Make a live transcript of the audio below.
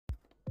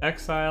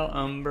Exile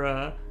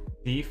Umbra,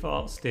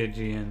 Default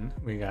Stygian.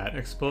 We got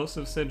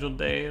Explosive Sigil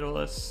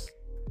Daedalus,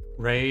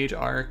 Rage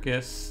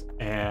Arcus,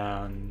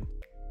 and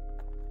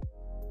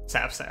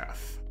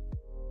Sapsareth.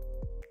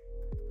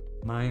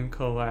 Mind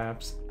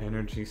Collapse,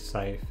 Energy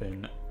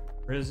Siphon,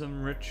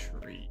 Prism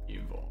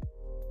Retrieval.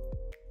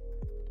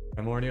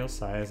 Primordial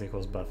Size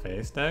equals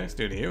Buffet Stacks?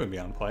 Dude, he would be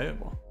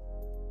unplayable.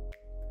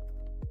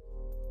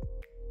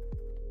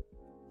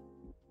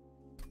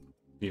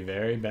 Be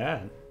very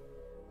bad.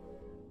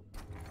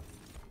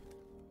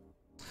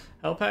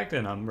 Hellpact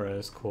and Umbra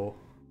is cool.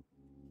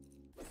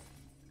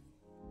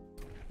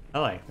 I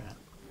like that.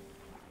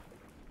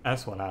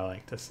 That's what I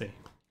like to see.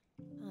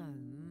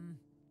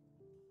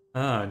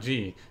 Ah,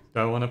 gee.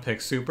 Do I want to pick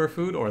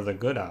Superfood or the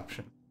good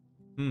option?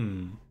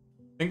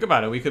 Think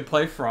about it. We could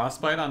play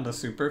Frostbite onto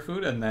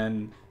Superfood and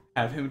then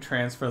have him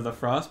transfer the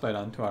Frostbite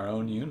onto our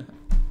own unit.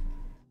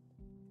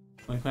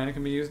 My planet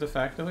can be used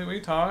effectively? What are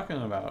you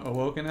talking about?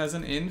 Awoken has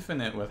an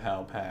infinite with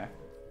Hellpact.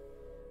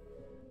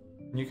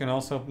 You can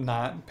also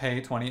not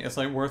pay 20. It's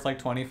like worth like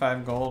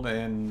 25 gold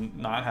and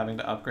not having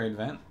to upgrade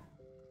Vent.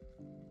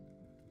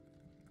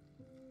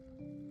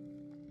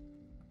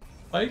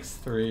 Spikes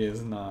 3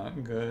 is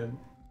not good.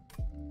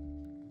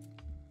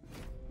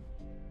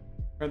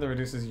 Further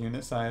reduces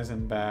unit size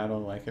in battle,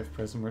 like if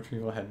Prism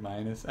Retrieval had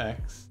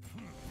 -X.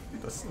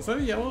 Is that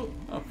a yellow?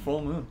 Oh,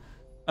 full moon.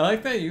 I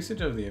like that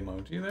usage of the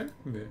emoji there.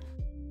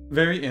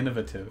 Very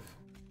innovative.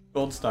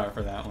 Gold star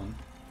for that one.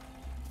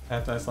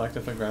 Have to select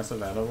if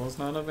aggressive edible is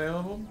not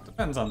available?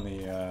 Depends on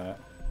the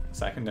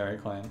secondary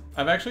clan.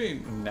 I've actually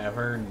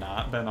never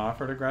not been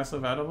offered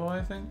aggressive edible,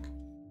 I think.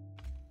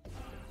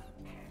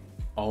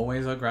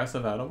 Always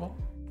aggressive edible?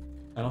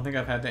 I don't think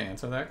I've had to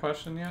answer that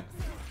question yet.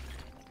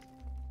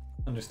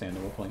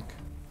 Understandable, Blink.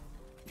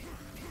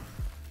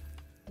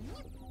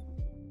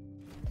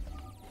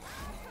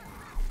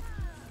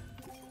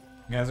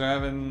 You guys are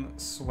having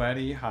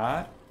sweaty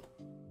hot?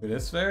 Dude,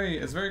 it's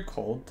very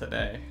cold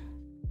today.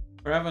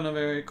 We're having a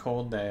very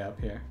cold day up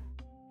here.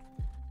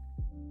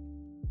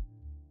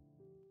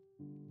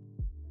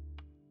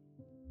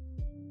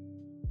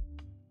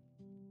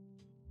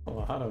 A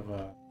lot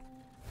of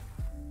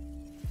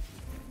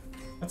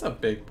that's a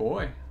big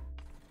boy.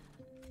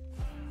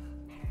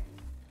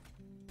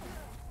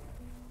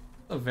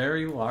 A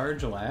very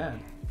large lad.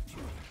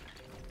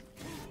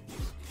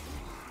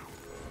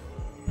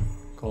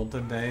 Cold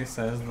today,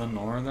 says the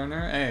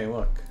northerner. Hey,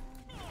 look.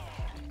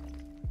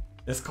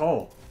 It's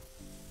cold.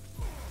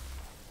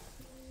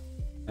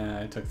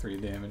 I took 3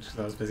 damage because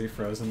I was busy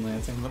frozen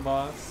lancing the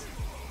boss.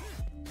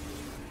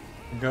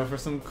 Go for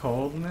some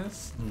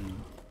coldness?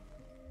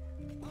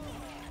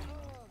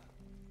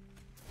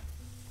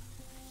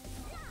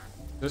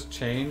 Just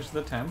change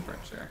the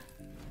temperature.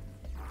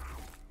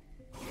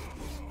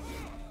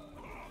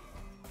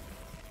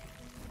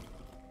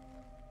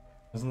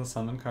 Doesn't the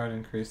summon card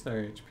increase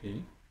their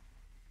HP?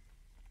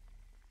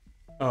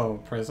 Oh,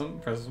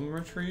 Prism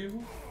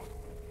Retrieval?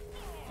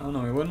 I don't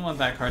know, we wouldn't want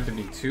that card to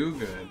be too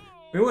good.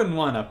 We wouldn't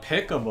want a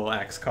pickable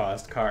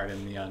X-cost card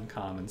in the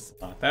uncommon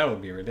slot. That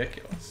would be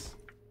ridiculous.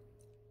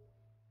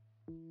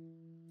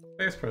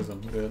 Space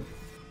Prism, good.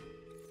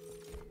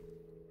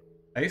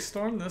 Ice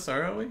Storm this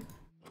early?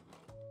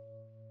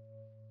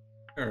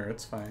 Sure,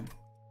 it's fine.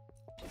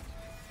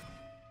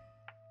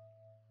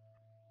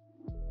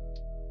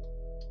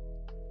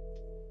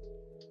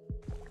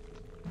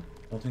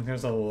 I don't think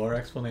there's a lore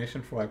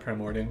explanation for why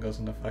Primordian goes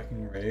into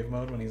fucking rave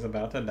mode when he's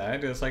about to die.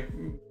 Just like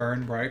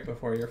burn bright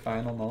before your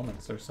final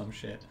moments or some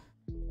shit.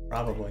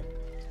 Probably.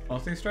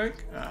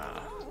 Multi-strike?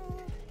 Ah.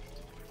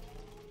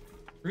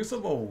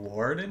 Crucible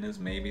Warden is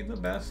maybe the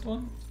best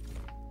one?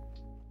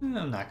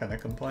 I'm not gonna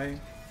complain.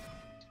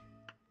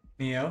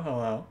 Neo,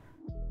 hello.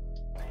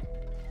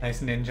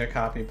 Nice ninja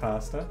copy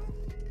pasta.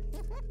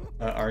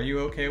 Are you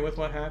okay with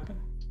what happened?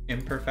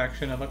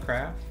 Imperfection of a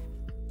craft?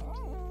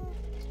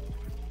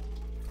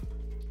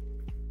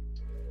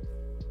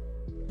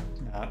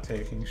 Not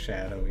taking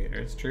Shadow Eater.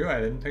 It's true,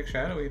 I didn't pick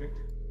Shadow Eater.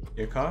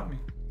 You caught me.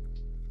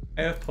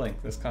 I have Plink.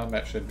 This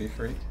combat should be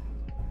free.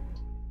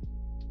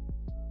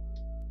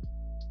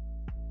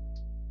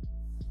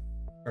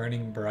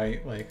 Burning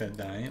bright like a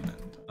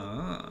diamond.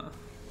 Ah.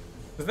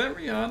 Is that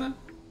Rihanna?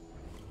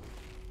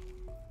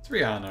 It's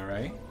Rihanna,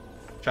 right?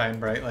 Shine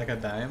bright like a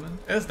diamond?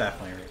 It's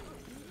definitely Rihanna.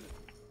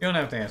 You don't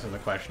have to answer the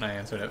question, I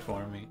answered it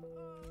for me.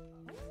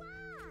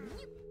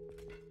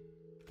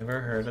 Never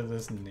heard of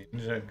this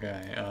ninja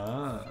guy.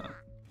 Ah.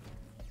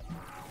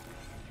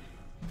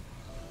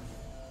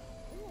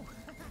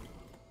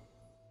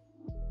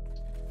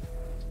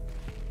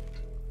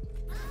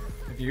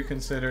 Have you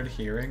considered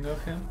hearing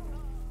of him?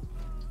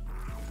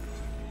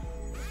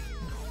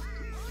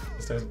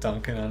 Starts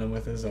dunking on him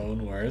with his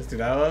own words.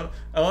 Dude, I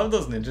love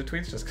those ninja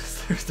tweets just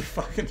because they're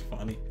fucking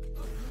funny.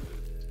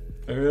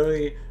 I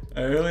really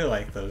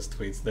like those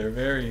tweets. They're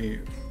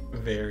very,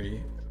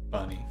 very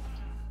funny.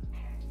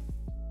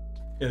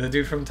 Yeah, the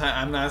dude from time.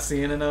 I'm not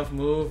seeing enough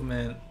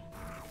movement.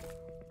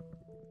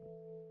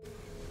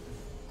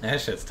 That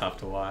shit's tough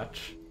to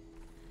watch.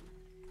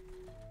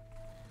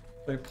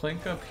 They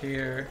Plink up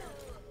here.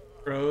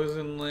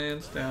 Frozen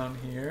Lance down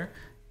here.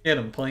 Get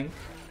him, Plink.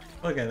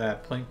 Look at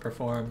that. Plink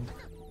performed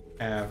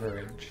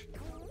average.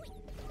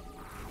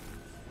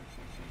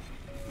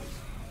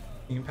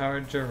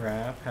 Steam-powered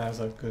Giraffe has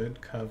a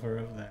good cover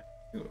of that.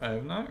 Ooh, I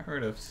have not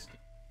heard of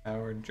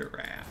Steam-powered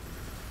Giraffe.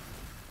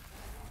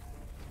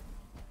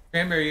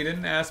 Cranberry, you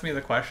didn't ask me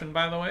the question,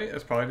 by the way.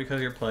 It's probably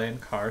because you're playing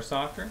car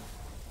soccer.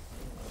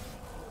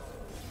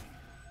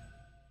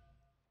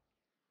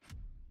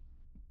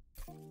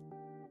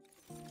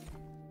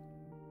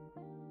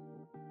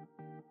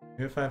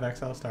 U5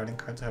 XL starting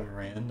cards have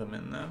random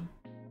in them.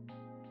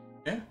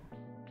 Yeah.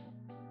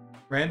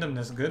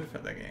 Randomness good for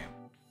the game.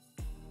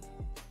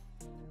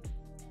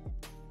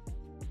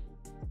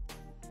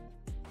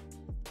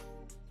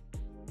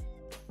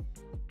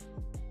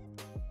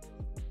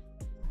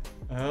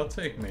 I'll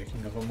take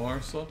Making of a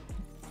Morsel.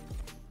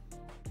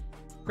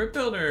 Crypt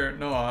Builder,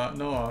 no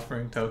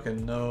offering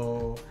token,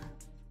 no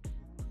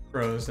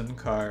frozen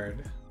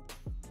card.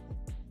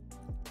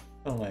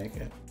 Don't like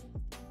it.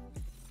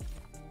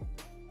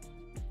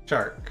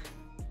 Shark.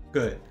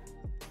 Good.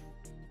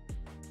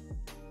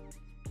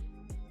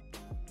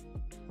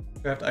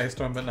 Draft Ice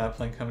Storm but not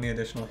Plink. How many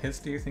additional hits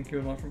do you think you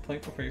would want from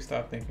Plink before you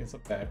stop thinking it's a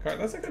bad card?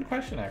 That's a good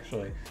question,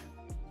 actually.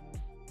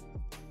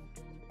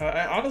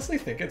 I honestly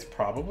think it's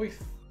probably...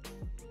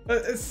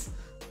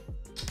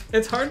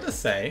 It's hard to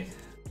say,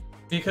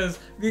 because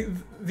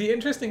the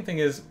interesting thing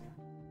is,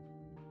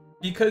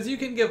 because you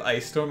can give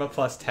Ice Storm a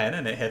 +10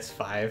 and it hits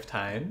 5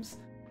 times,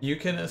 you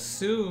can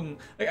assume,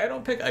 like, I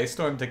don't pick Ice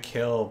Storm to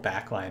kill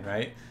backline,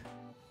 right?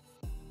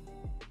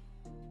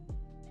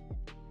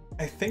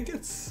 I think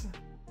it's...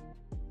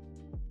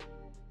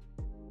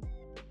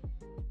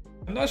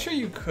 I'm not sure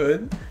you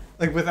could,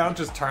 like, without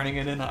just turning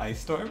it into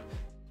Ice Storm.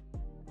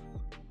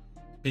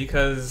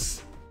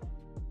 Because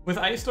with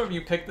Ice Storm,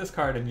 you pick this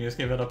card and you just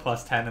give it a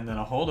 +10 and then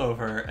a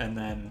holdover, and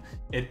then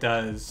it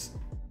does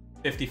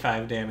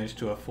 55 damage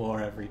to a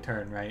floor every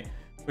turn, right?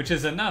 Which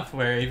is enough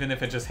where even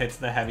if it just hits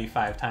the heavy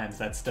 5 times,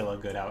 that's still a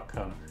good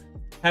outcome.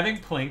 Having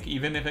Plink,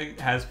 even if it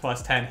has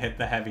 +10, hit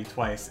the heavy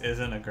twice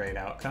isn't a great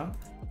outcome.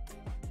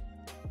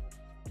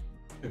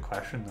 Good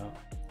question, though.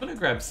 I'm gonna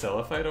grab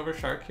Siliphyte over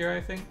Shark here, I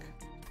think.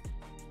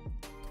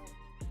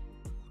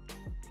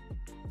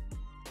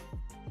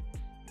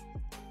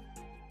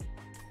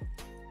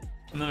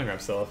 I'm gonna grab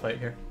Siliphyte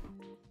here.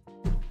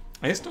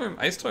 Ice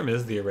Storm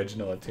is the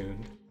original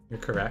attuned. You're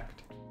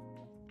correct.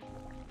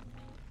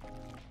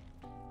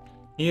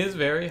 He is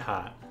very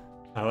hot,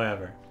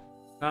 however,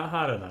 not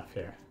hot enough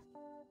here.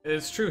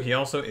 It's true, he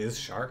also is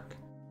Shark.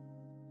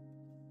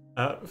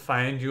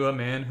 Find you a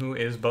man who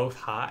is both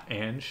hot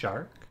and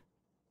Shark.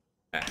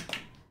 Ah.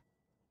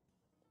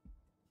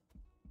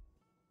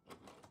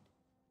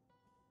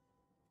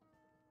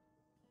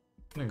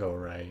 I'm gonna go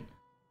right.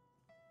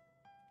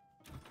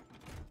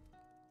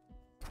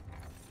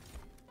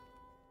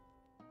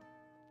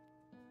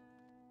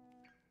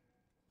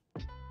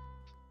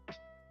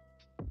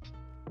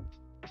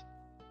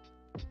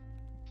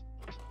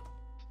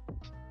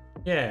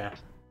 Yeah,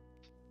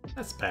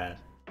 that's bad.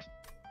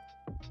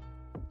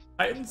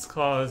 Titan's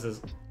Claws is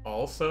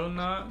also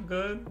not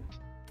good.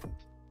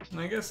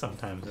 I guess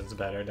sometimes it's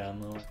better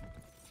down lower.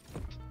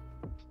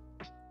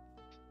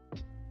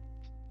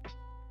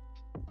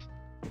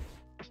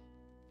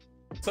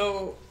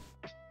 So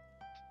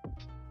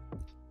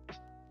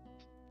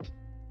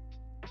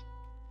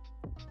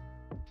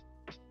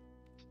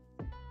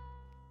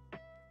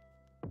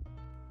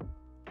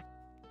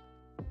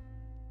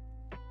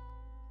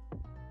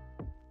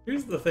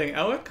here's the thing,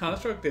 Alec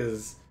Construct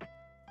is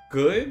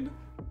good,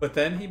 but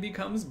then he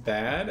becomes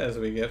bad as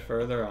we get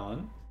further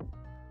on.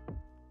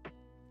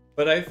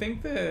 But I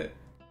think that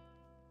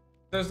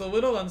there's a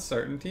little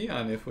uncertainty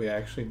on if we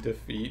actually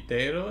defeat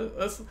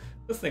Daedalus.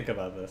 Let's think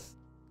about this.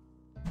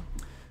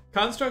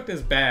 Construct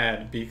is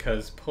bad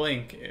because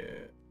Plink,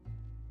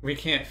 we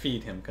can't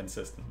feed him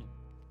consistently.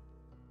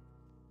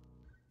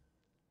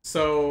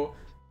 So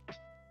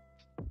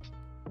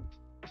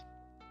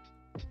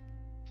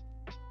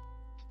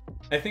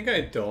I think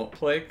I don't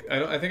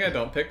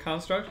pick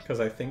Construct because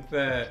I think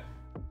that,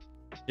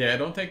 yeah, I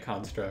don't take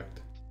Construct.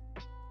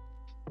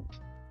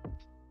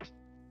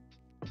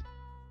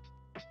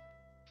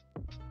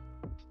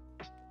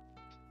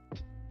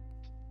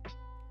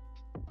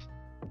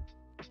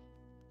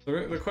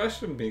 The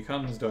question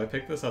becomes, do I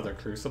pick this other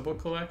Crucible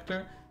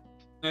Collector?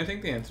 And I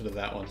think the answer to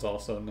that one's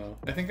also no.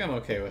 I think I'm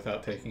okay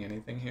without taking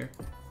anything here.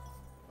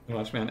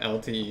 Watch me on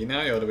LTE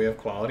now. Yo, do we have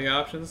quality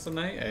options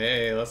tonight?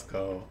 Hey, let's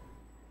go.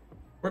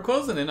 We're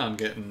closing in on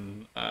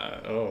getting,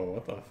 oh,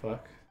 what the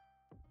fuck?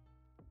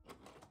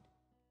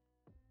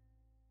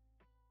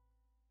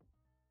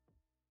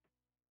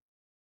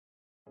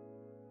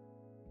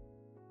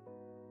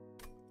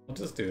 I'll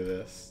just do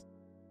this.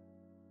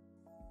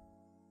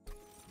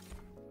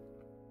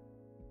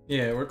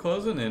 Yeah, we're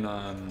closing in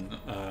on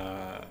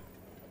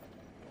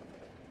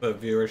the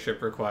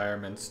viewership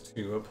requirements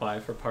to apply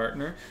for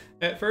partner.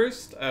 At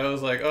first, I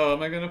was like, oh,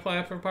 am I going to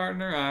apply for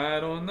partner? I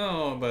don't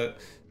know, but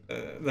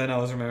then I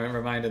was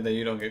reminded that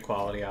you don't get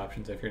quality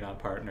options if you're not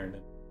partnered,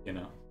 and, you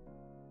know.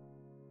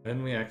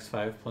 When we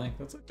X5 Plink?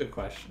 That's a good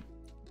question.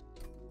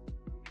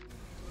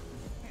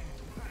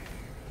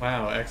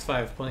 Wow,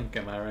 X5 Plink,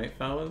 am I right,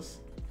 fellas?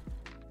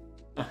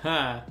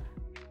 Aha!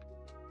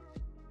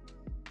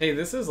 Hey,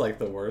 this is like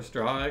the worst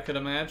draw I could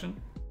imagine.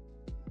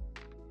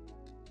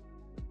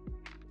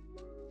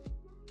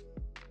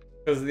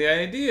 Because the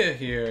idea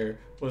here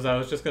was I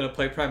was just going to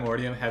play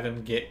Primordium, have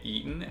him get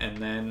eaten, and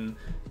then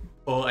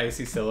pull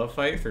Icy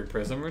Silliphite through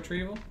Prism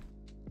Retrieval.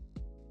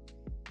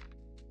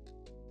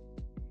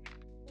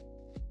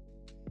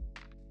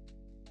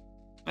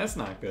 That's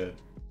not good.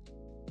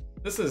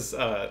 This is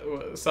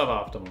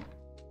suboptimal.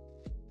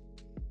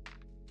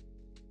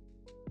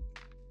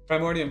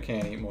 Primordium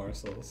can't eat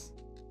morsels.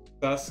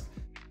 Dusk,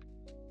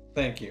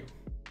 thank you.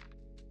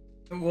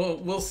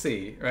 We'll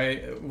see,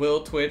 right?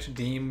 Will Twitch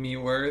deem me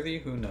worthy?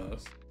 Who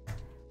knows?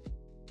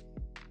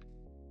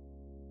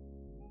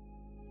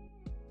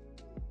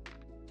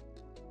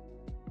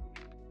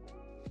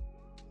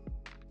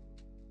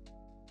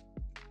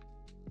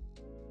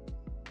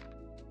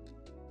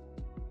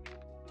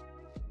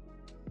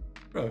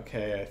 We're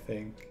okay, I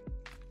think.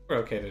 We're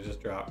okay to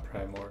just drop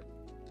Primordium.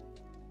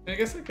 I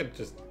guess I could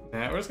just...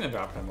 Nah, we're just gonna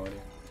drop Primordium.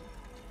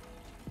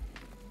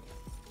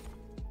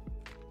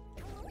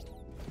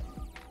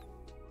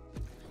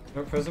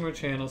 No Prisoner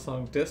Channel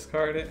Song,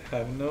 discard it,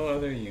 have no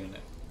other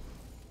unit.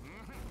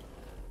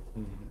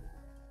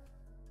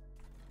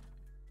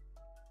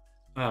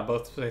 Ah,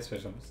 both Space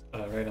Visions,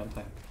 right on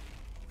time.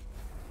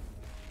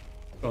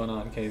 What's going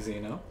on,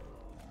 KZ, no?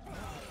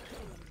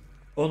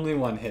 Only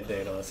one hit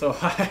Daedalus, so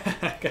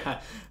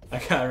I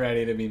got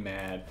ready to be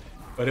mad.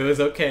 But it was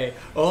okay.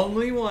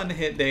 Only one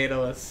hit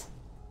Daedalus.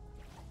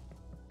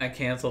 I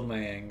canceled my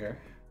anger.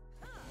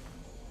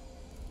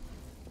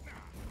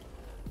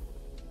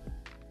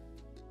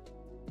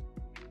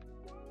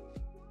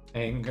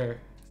 Anger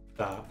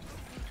stopped.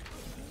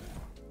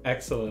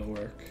 Excellent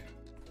work.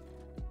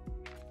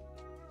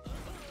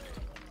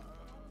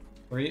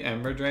 3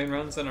 Ember Drain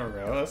runs in a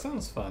row? That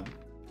sounds fun.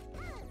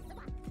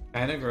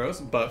 Kinda gross,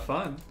 but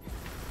fun.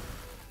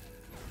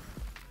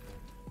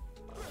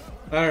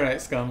 Alright,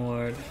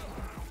 Scumlord.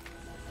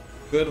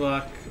 Good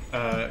luck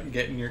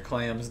getting your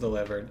clams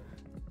delivered.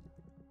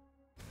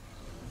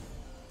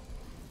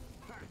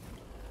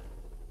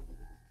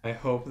 I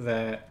hope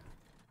that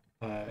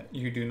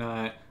you do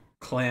not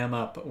clam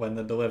up when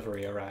the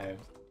delivery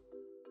arrives,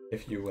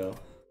 if you will.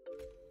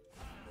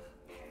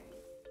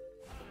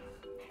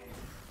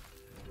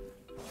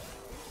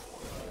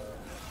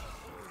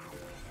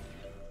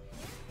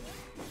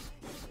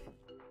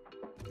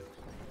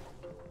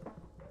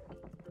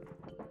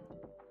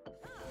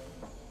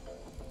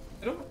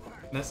 I don't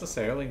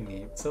necessarily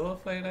need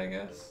Silliphite, I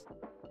guess.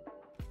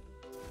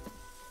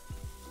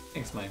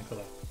 Thanks, Mine, for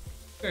that.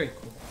 Very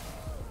cool.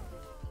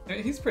 I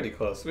mean, he's pretty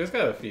close. We just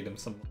gotta feed him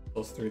some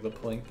levels through the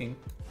plinking.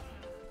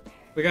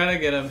 We gotta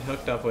get him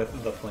hooked up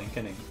with the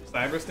plinkening.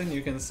 Cyberston,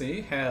 you can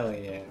see? Hell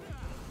yeah.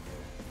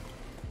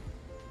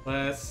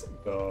 Let's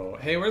go.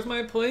 Hey, where's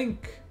my plink?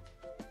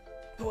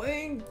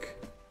 Plink!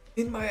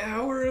 In my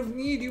hour of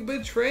need, you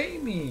betray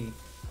me!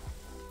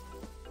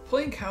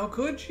 Plink, how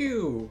could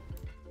you?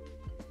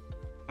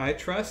 I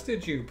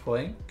trusted you,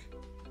 Plink.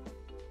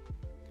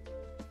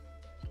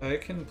 I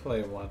can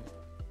play one.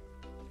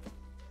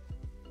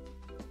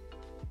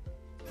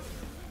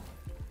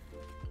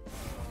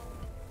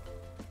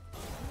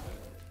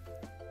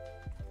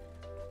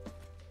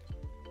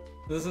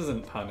 This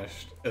isn't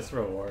punished, it's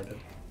rewarded.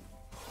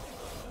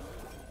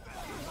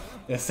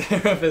 Yes,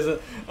 Seraph is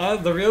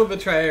the real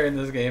betrayer in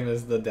this game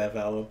is the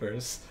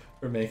developers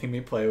for making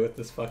me play with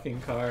this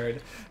fucking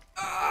card.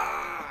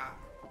 Ah!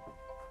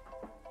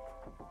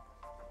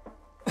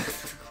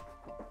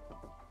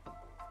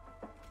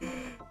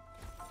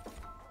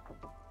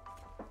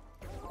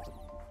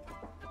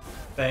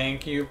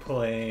 Thank you,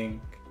 Plink.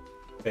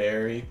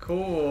 Very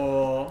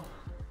cool.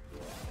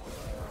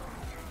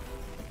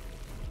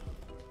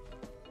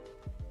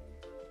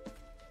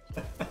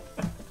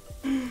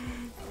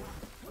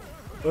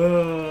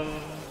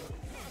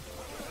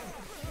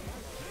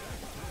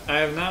 I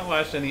have not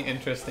watched any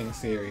interesting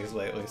series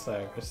lately,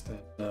 Cyberston.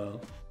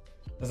 No.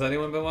 Has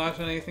anyone been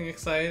watching anything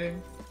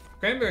exciting?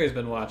 Cranberry's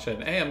been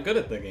watching. Hey, I'm good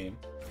at the game.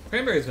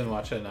 Cranberry's been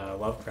watching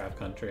Lovecraft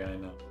Country, I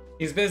know.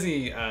 He's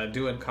busy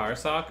doing car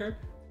soccer.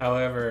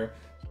 However,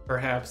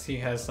 perhaps he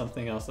has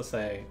something else to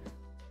say.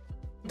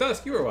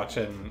 Dusk, you were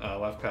watching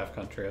Lovecraft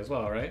Country as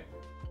well, right?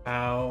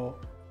 How...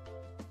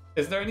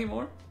 Is there any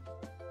more?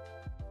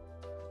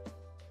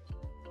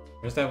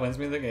 Furnace Tab wins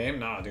me the game?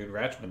 Nah, dude,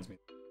 Ratch wins me.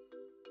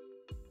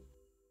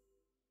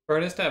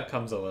 Furnace Tab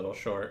comes a little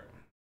short.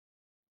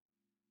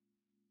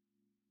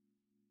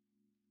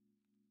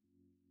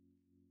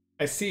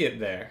 I see it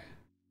there.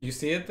 You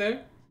see it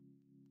there?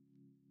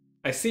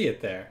 I see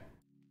it there.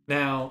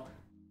 Now...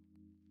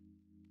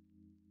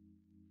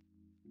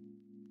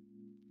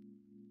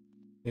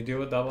 You deal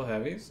with double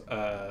heavies?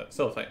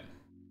 Silliphite.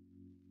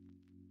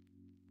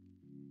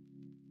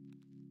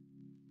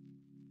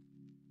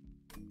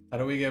 How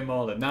do we get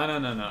molded?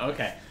 No.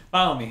 Okay,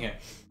 follow me here.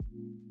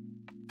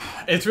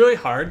 It's really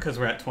hard because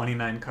we're at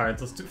 29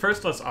 cards.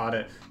 Let's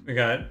audit. We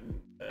got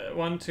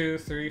 1, 2,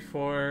 3,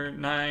 4,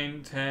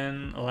 9,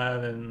 10,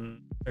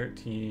 11,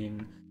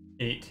 13,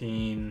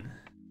 18,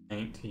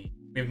 19.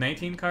 We have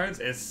 19 cards.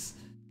 It's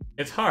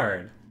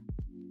hard.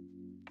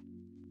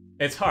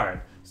 It's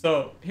hard.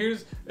 So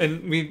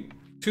to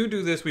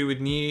do this we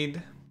would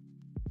need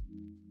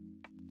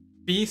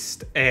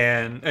Feast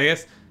and I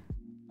guess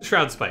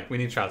Shroud Spike. We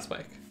need Shroud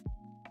Spike.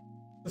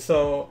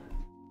 So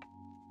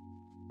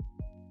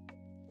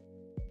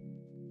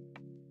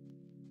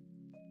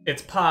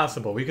it's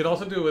possible. We could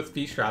also do it with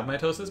Feast Shroud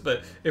Mitosis,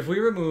 but if we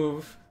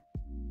remove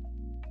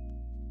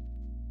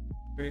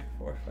 3,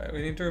 4, 5,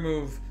 we need to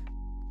remove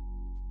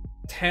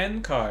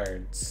 10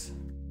 cards.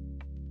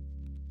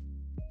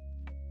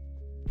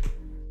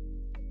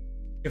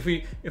 If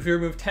we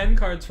remove 10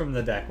 cards from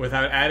the deck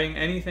without adding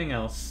anything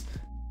else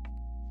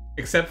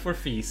except for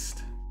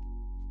Feast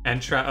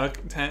and Shroud,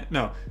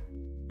 no,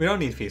 we don't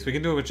need Feast. We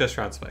can do it with just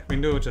Shroud Spike. We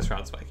can do it with just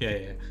Shroud Spike.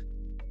 Yeah.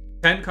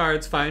 10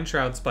 cards, find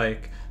Shroud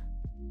Spike.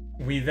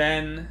 We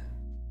then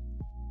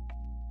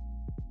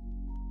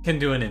can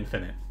do an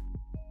infinite.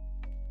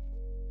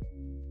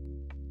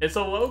 It's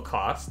a low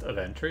cost of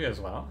entry as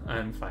well.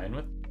 I'm fine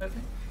with it, I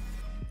think.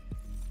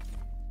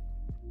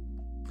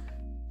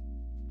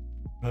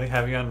 Really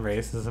heavy on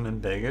racism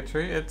and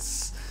bigotry.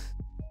 It's,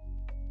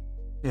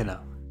 you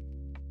know,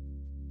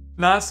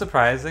 not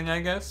surprising,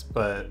 I guess,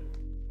 but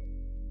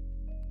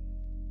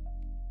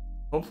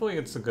hopefully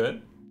it's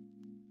good.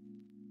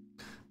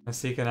 I'm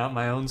seeking out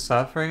my own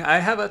suffering. I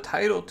have a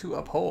title to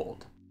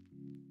uphold.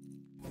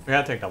 We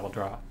gotta take double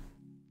draw.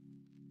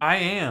 I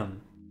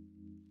am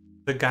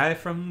the guy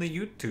from the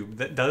YouTube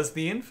that does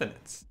the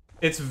infinites.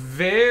 It's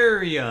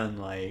very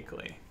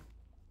unlikely.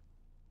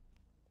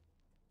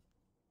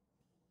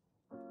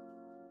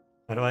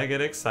 How do I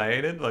get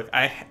excited? Look,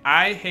 I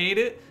hate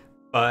it,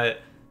 but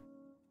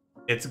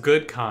it's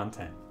good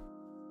content.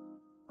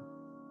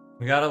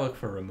 We gotta look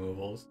for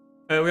removals.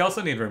 We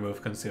also need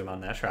remove consume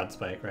on that Shroud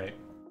Spike, right?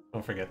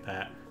 Don't forget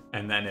that.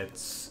 And then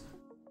it's...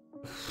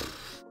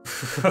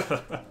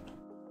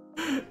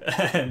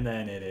 and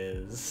then it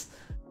is...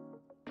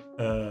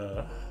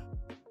 let's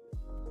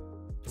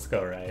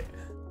go right.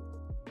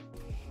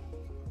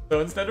 So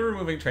instead of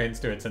removing Train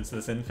Steward, since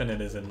this infinite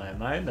is in my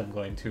mind, I'm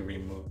going to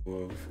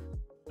remove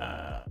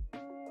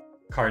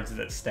cards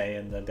that stay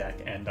in the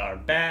deck and are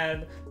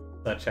bad,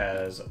 such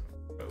as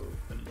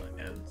Frozen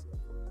Lands.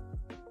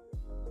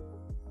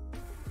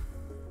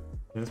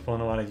 I'm just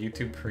pulling a lot of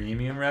YouTube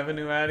premium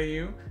revenue out of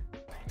you.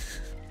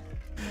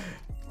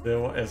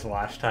 It's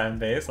watch time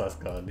based. Let's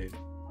go, dude.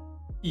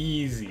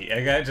 Easy.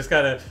 This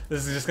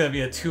is just gonna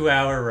be a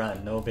 2-hour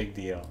run. No big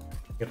deal.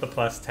 Get the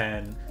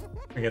 +10.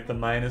 We get the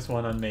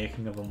 -1 on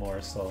making of a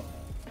morsel.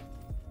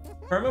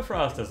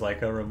 Permafrost is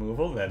like a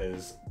removal that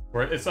is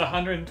it's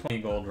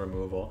 120 gold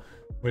removal,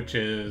 which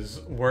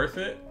is worth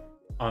it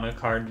on a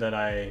card that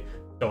I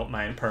don't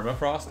mind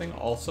permafrosting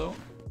also.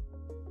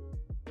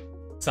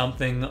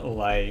 Something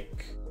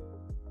like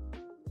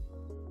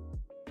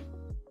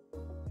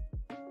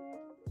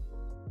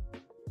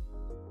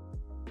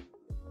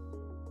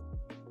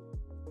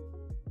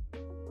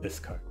this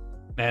card.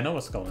 Man, I know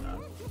what's going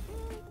on.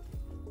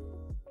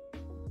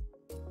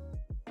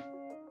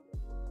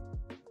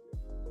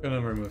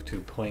 Gonna remove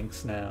 2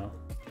 Plinks now.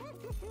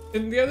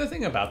 And the other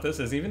thing about this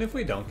is even if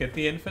we don't get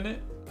the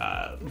infinite,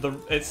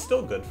 it's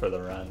still good for the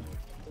run.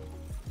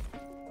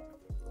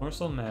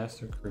 Morsel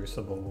Master,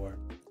 Crucible War.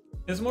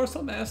 Is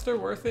Morsel Master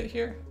worth it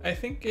here? I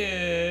think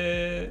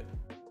it...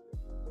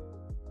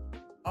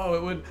 Oh,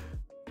 it would...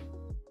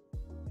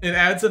 It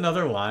adds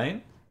another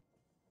line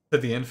to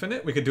the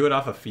infinite. We could do it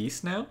off of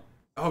Feast now.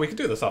 Oh, we could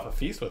do this off of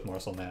Feast with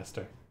Morsel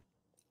Master.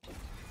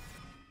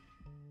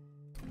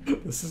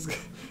 This is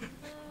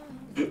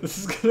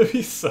gonna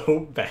be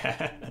so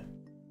bad.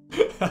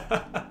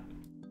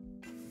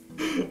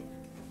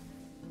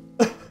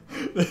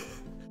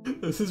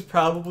 This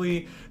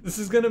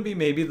is gonna be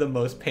maybe the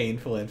most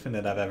painful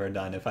infinite I've ever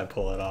done if I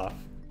pull it off.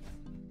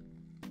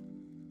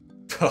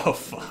 Oh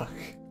fuck.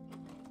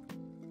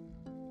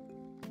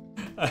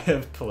 I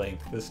have Plink.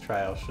 This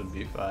trial should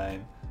be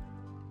fine.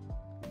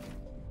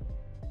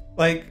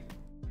 Like,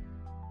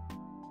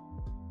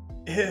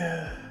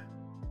 yeah.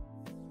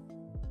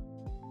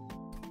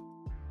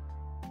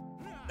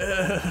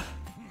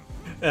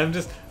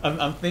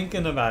 I'm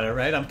thinking about it,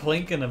 right? I'm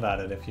plinking about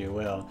it, if you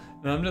will.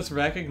 And I'm just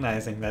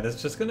recognizing that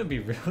it's just gonna be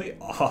really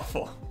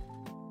awful.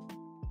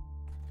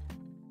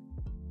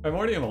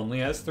 Primordium only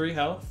has 3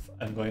 health.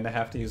 I'm going to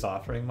have to use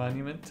Offering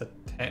Monument to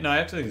tank. No, I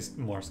have to use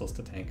Morsels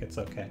to tank. It's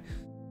okay.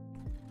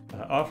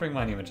 Offering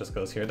Monument just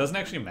goes here. It doesn't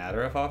actually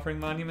matter if Offering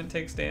Monument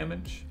takes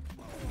damage.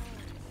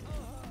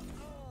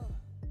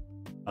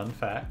 Fun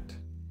fact.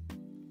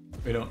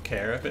 We don't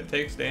care if it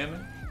takes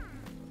damage.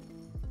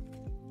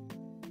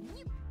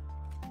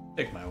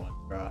 Take my 1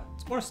 draw.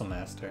 It's Morsel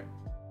Master.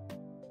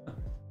 Huh.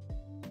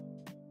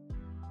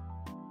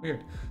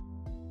 Weird.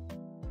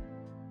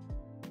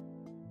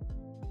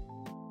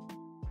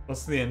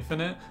 What's the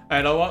infinite?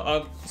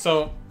 Alright,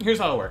 so here's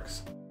how it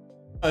works.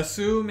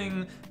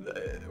 Assuming,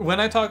 when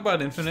I talk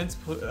about infinites,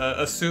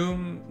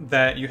 assume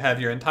that you have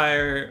your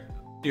entire,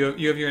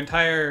 you have your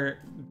entire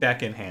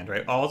deck in hand,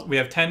 right? We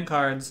have 10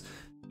 cards,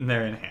 and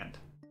they're in hand.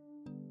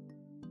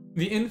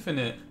 The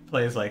infinite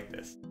plays like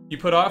this. You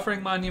put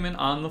Offering Monument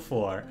on the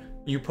floor,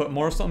 you put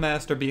Morsel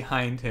Master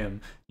behind him,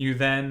 you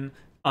then,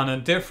 on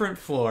a different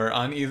floor,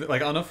 on either,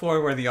 like on a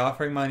floor where the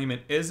Offering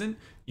Monument isn't,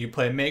 you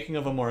play Making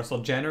of a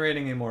Morsel,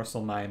 generating a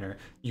Morsel Miner.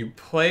 You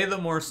play the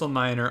Morsel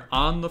Miner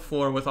on the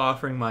floor with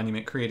Offering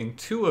Monument, creating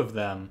 2 of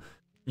them.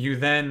 You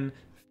then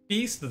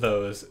feast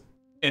those,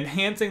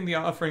 enhancing the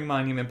Offering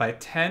Monument by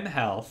 10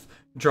 health,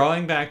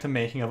 drawing back to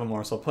Making of a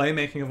Morsel, play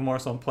Making of a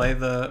Morsel, play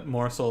the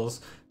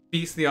morsels,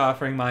 feast the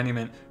Offering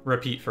Monument,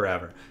 repeat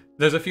forever.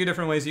 There's a few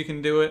different ways you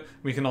can do it.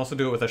 We can also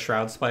do it with a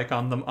Shroud Spike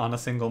on a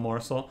single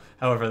morsel.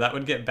 However, that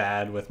would get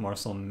bad with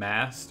Morsel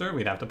Master.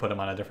 We'd have to put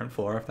him on a different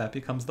floor if that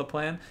becomes the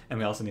plan. And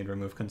we also need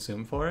Remove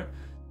Consume for it.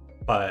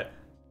 But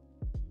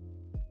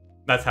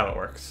that's how it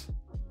works.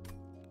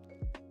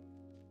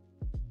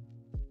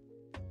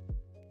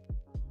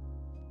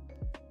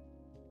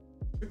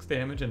 Six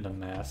damage into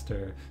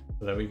Master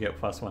so that we get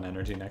 +1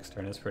 energy next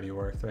turn is pretty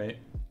worth, right?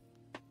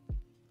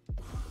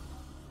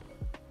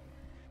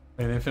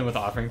 An infant with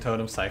Offering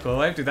Totem Cycle of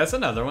Life. Dude, that's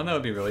another one that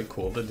would be really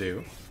cool to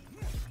do.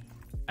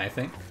 I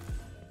think.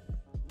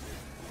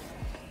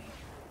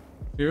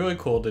 It'd be really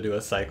cool to do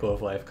a Cycle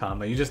of Life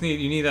combo. You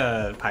need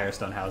a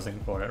Pyrestone Housing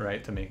for it,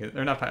 right? To make it,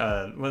 or not,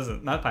 what is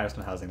it? Not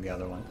Pyrestone Housing, the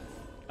other one.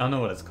 I don't know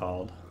what it's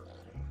called.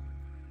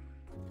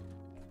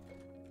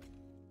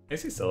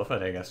 AC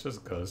Sillified, I guess,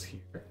 just goes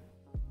here.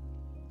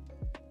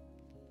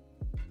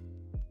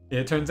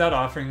 Yeah, it turns out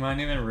Offering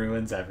Monument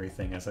ruins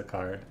everything as a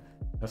card.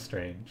 How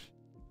strange.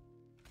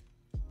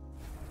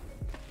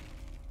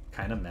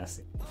 Kind of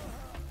messy.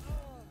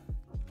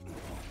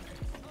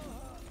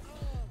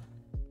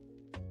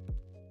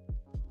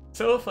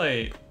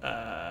 Sillifight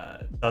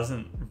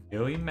doesn't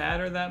really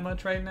matter that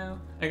much right now.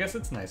 I guess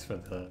it's nice for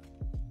the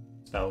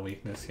spell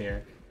weakness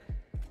here.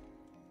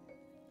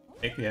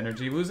 Take the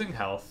energy. Losing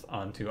health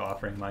onto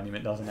Offering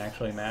Monument doesn't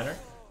actually matter.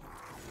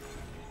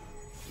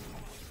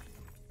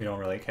 We don't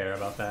really care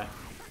about that.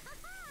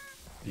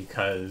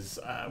 Because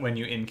when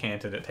you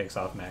incant it, it takes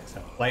off max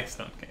health.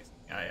 Lightstone case.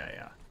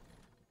 Yeah.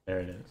 There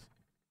it is.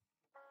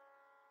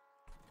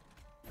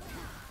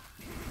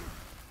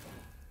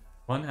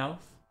 1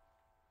 health.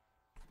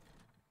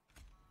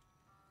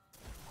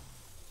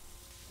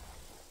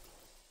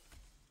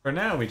 For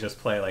now, we just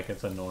play like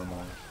it's a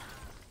normal.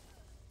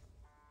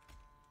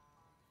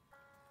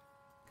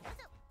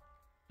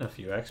 A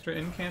few extra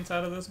incants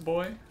out of this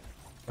boy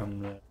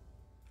from the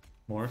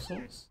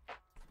morsels.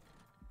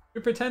 We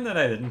pretend that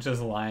I didn't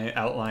just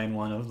outline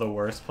one of the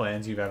worst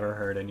plans you've ever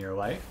heard in your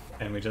life,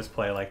 and we just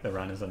play like the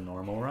run is a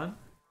normal run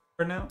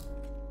for now.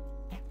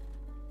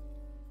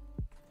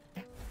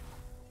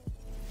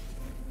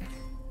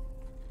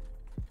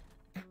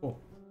 Cool.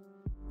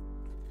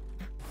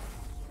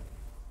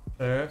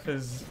 Seraph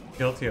is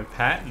guilty of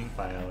patent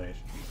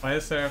violation. Why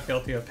is Seraph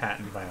guilty of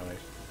patent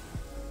violation?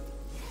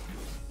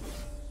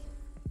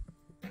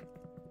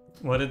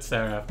 What did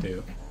Seraph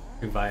do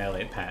to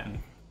violate patent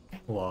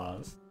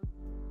laws?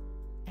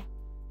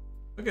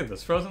 Look at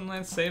this, Frozen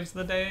Lance saves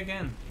the day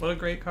again. What a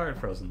great card,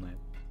 Frozen Lance.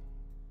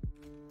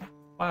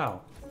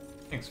 Wow.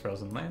 Thanks,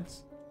 Frozen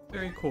Lance.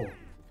 Very cool.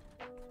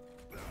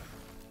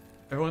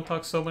 Everyone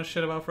talks so much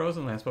shit about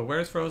Frozen Lance, but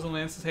where's Frozen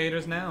Lance's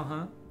haters now,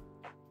 huh?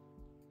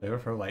 They were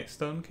for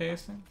Lightstone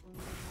casing?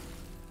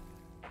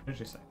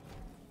 Energy Cycle.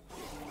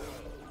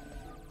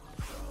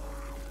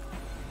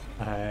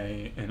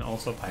 And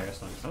also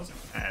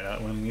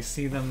Pyrestone. When we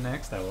see them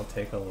next, I will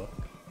take a look.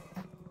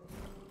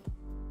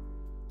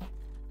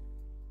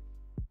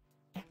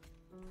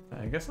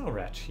 I guess I'll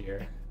retch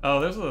here.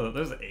 Oh,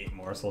 there's 8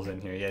 morsels in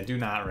here. Yeah, do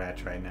not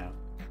retch right now.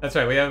 That's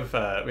right. We have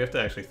to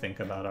actually think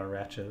about our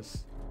retches.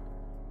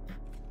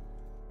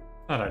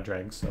 Not our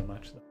dregs so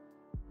much though.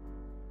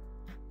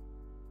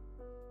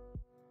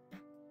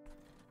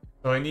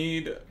 So I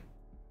need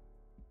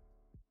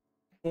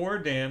 4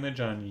 damage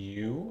on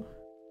you.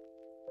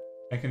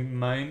 I can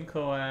Mind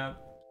Collab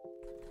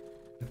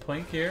and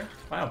Plink here.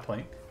 Wow,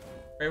 Plink.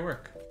 Great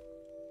work.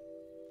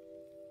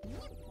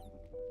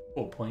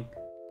 Cool, Plink.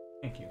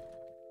 Thank you.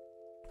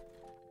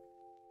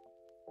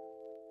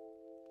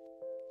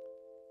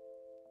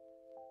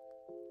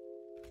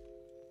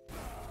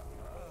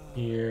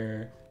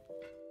 Here.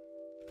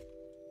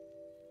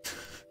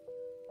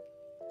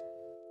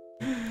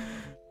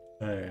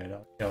 Alright,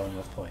 I'll kill him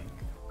with Plink.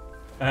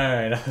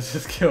 Alright, I'll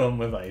just kill him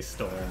with Ice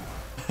Storm.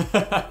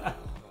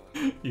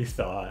 You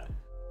thought.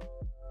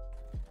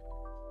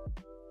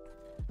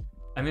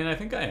 I mean, I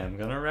think I am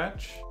gonna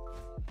retch.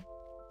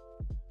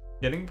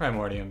 Getting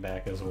Primordium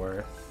back is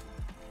worth.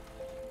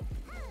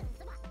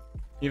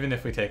 Even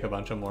if we take a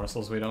bunch of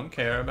morsels we don't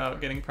care about,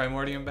 getting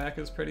Primordium back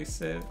is pretty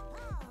sick.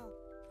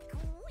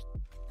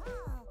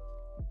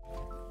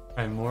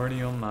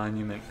 Primordial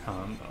Monument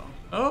combo.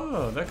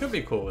 Oh, that could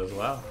be cool as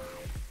well.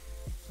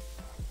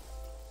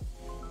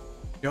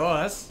 Yo,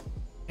 that's...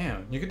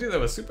 Damn, you could do that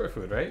with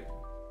superfood, right?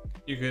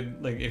 You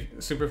could, like, if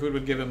superfood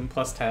would give him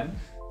 +10,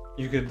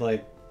 you could,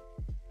 like,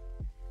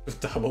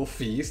 just double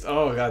feast.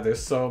 Oh god,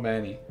 there's so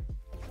many.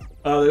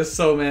 Oh, there's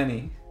so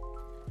many.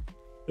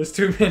 There's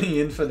too many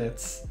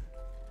infinites.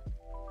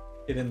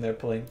 Get in there,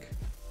 Plink.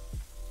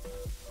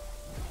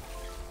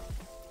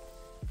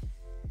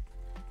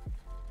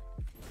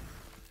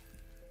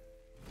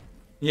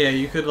 Yeah,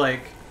 you could,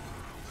 like...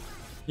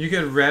 You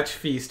could retch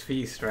feast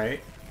feast,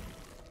 right?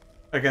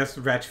 I guess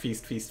retch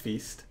feast feast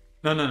feast.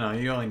 No, no, no,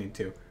 you only need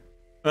 2.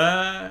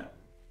 Yeah,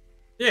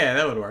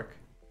 that would work.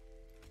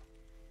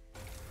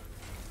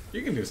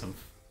 You can do some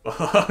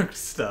fucked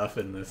stuff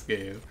in this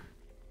game.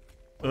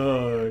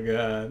 Oh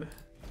god.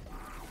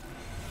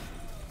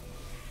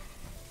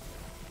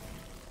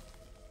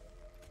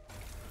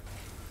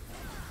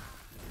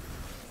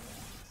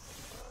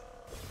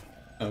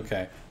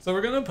 Okay, so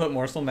we're gonna put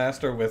Morsel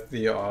Master with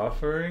the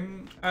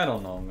offering. I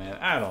don't know, man.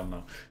 I don't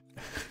know.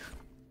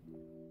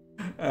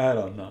 I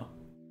don't know.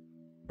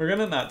 We're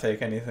gonna not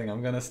take anything.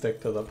 I'm gonna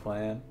stick to the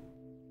plan.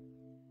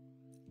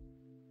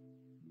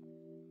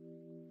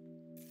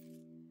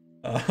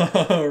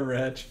 Oh,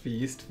 wretch,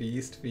 feast,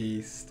 feast,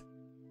 feast.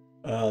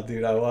 Oh,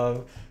 dude, I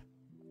love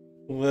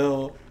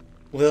Lil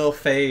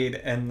Fade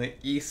and the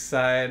East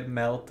Side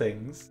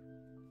Meltings.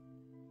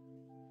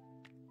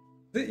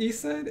 Is it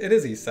East Side? It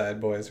is East Side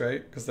boys,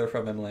 right? Because they're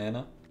from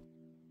Atlanta.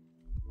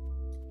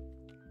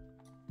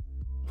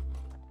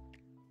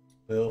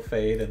 Lil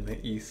Fade and the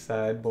East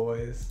Side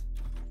boys.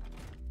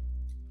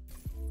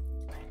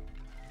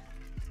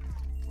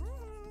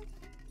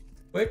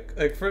 Quick,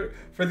 like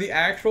for the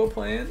actual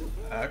plan,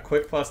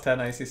 quick +10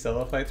 Icy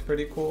Silophyte's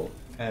pretty cool,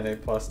 and a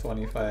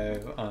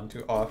 +25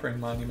 onto Offering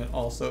Monument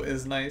also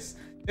is nice.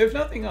 If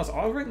nothing else,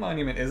 Offering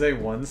Monument is a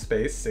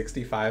 1-space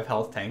 65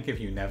 health tank if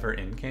you never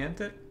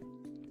incant it.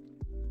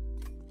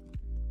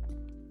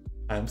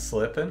 I'm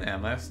slipping.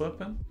 Am I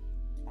slipping?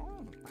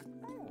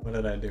 What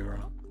did I do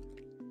wrong?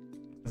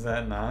 Is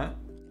that not?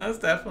 That's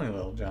definitely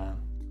Lil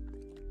Jon.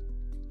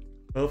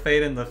 Lil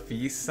Fade and the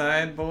Feast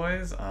Side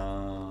boys?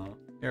 Oh,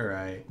 you're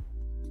right.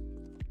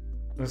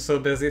 I was so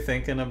busy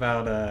thinking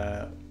about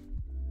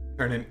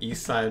turning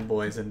East Side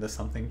boys into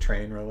something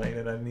train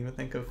related. I didn't even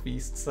think of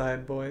Feast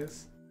Side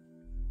boys.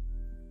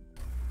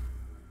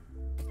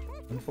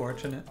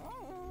 Unfortunate.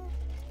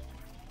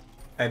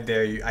 I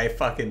dare you. I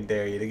fucking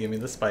dare you to give me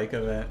the spike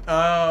event.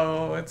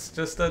 Oh, it's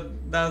just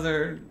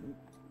another...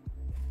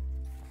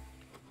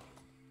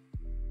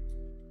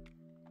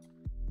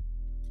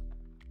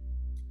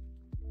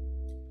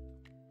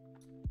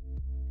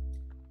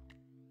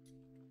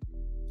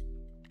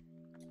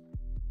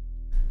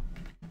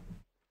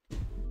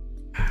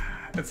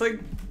 It's like,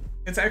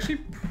 it's actually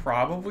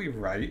probably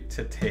right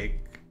to take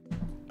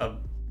a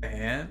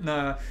band.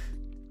 Nah,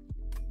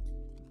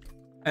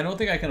 I don't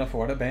think I can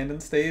afford a band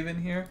and stave in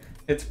here.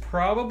 It's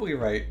probably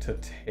right to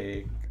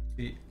take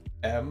the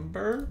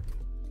Ember.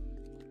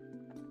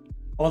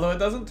 Although it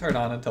doesn't turn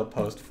on until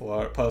post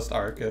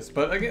Arcus,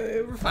 but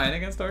again, we're fine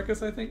against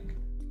Arcus, I think.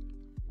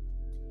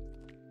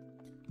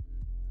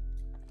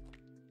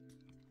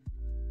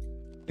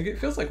 Like, it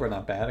feels like we're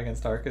not bad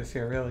against Arcus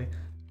here, really.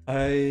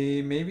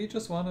 I maybe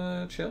just want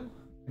to chill.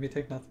 Maybe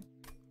take nothing.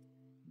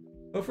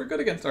 But if we're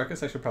good against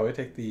Arcus, I should probably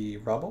take the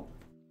Rubble.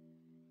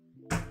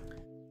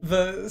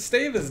 The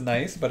stave is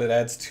nice, but it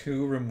adds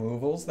 2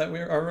 removals that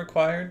are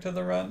required to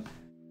the run.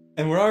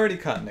 And we're already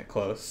cutting it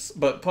close.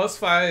 But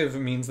 +5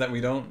 means that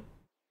we don't...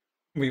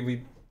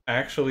 We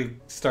actually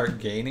start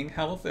gaining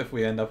health if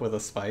we end up with a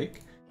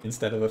spike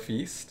instead of a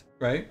feast,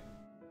 right?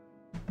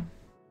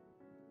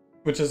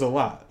 Which is a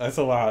lot. That's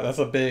a lot. That's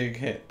a big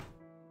hit.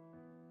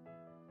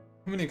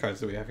 How many cards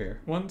do we have here?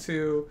 1,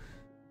 2,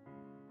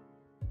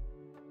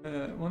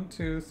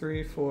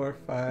 3, 4,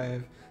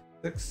 5,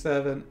 6,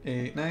 7,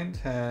 8, 9,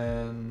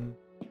 10,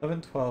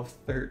 11, 12,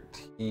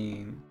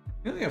 13.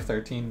 We only have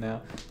 13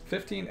 now.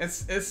 15.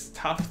 It's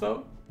tough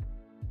though.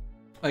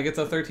 Like, it's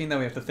a 13 that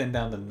we have to thin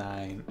down to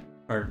 9,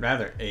 or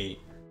rather 8.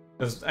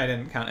 Because I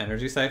didn't count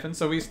Energy Siphon,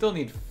 so we still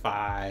need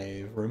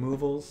 5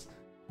 removals,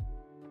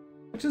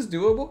 which is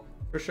doable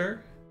for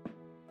sure.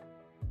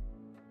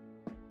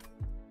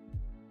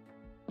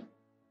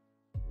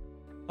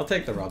 I'll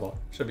take the Rubble.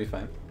 Should be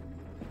fine.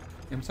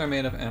 Imps are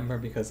made of Ember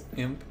because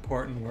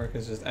important work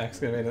is just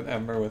excavated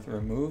Ember with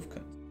remove.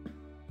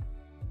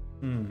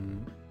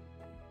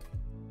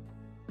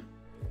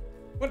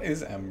 What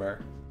is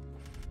Ember?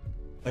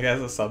 Like,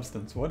 as a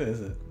substance, what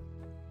is it?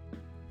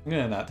 I'm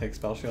gonna not take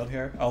Spell Shield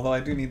here, although I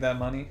do need that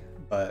money,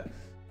 but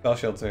Spell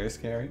Shield's very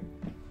scary.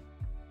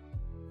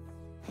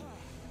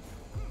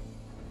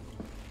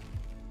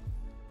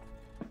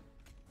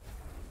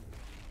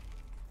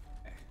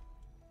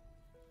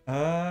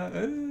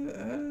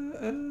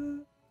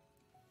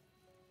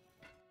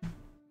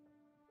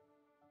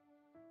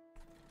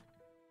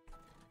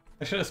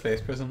 I should have Space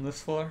Prism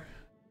this floor.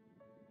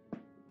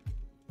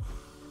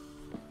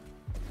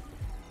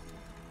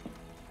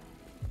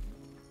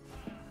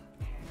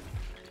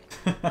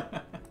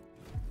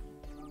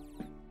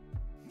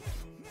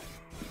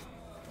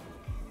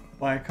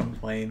 Why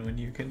complain when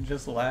you can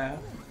just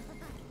laugh?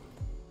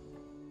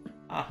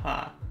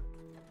 Haha.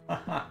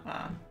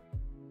 Haha.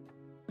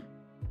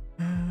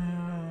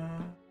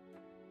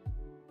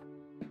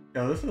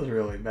 Yo, this is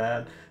really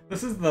bad.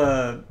 This is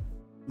the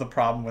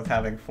problem with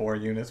having 4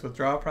 units with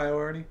draw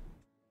priority.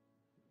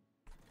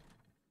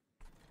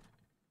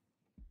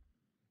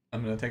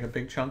 I'm gonna take a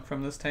big chunk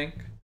from this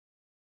tank.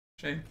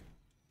 Shame.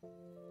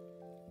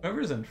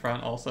 Whoever's in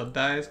front also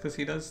dies because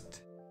he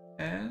does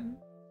 10.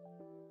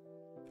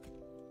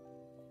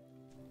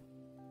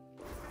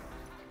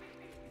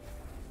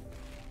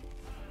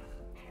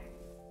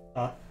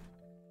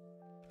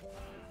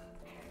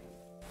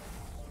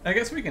 I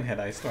guess we can hit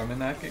Ice Storm and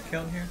not get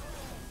killed here.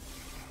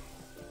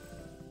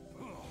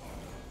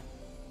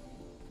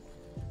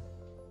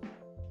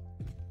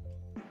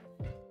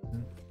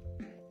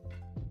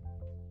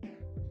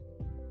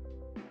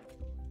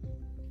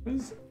 What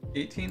is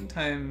 18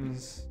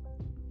 times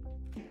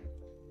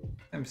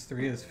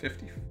 3 is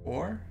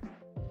 54?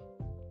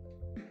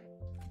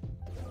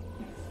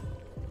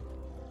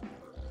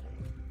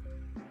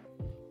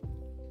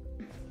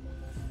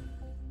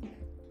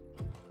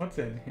 What's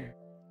in here?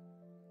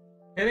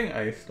 Hitting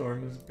Ice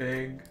Storm is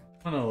big.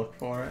 I'm gonna look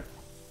for it.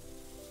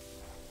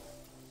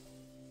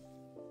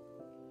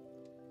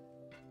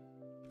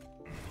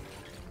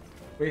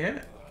 We hit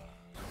it.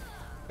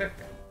 Sick.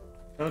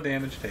 No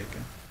damage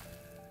taken.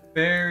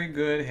 Very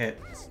good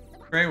hits.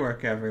 Great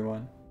work,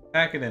 everyone.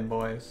 Pack it in,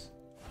 boys.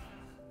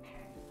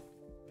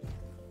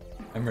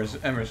 Ember's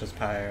just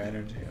Pyre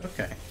energy.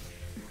 Okay.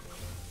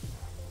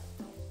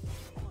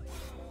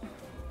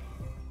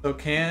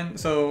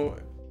 So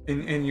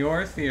in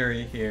your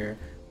theory here,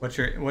 what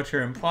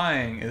you're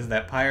implying is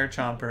that Pyre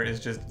Chomper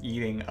is just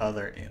eating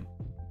other imp.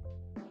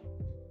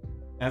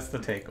 That's the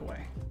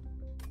takeaway.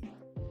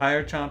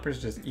 Pyre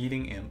Chomper's just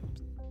eating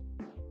imps.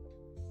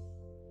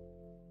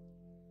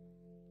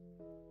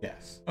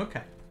 Yes.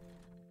 Okay.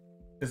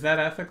 Is that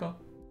ethical?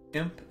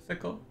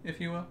 Imp-thical, if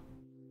you will?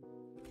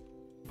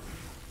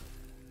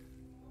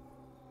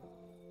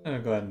 I'm gonna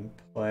go ahead and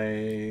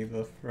play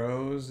the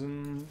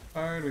Frozen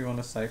card. We want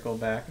to cycle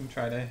back and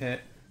try to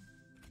hit.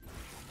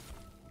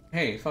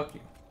 Hey, fuck you.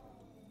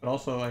 But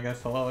also, I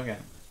guess, hello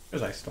again.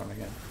 There's Ice Storm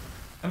again.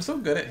 I'm so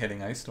good at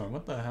hitting Ice Storm.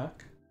 What the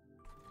heck?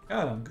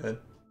 God, I'm good.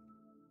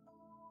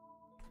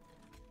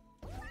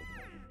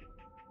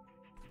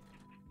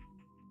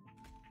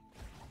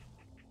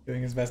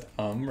 Doing his best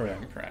Umbra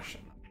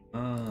impression.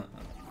 A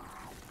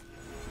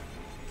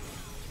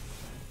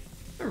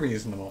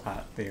reasonable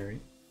hot theory.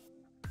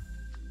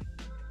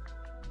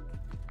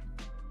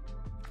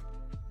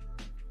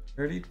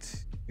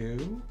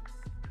 32?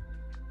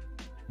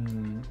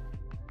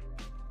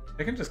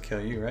 I can just kill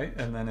you, right?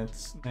 And then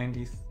it's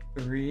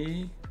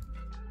 93.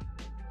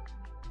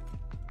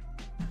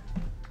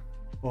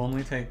 We'll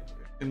only take,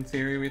 in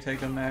theory, we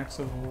take a max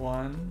of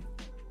 1.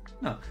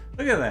 No,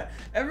 look at that.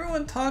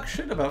 Everyone talks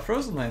shit about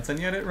Frozen Lance, and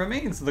yet it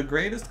remains the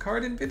greatest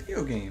card in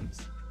video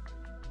games.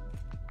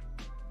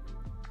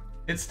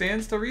 It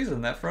stands to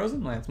reason that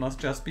Frozen Lance must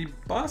just be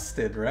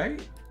busted,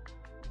 right?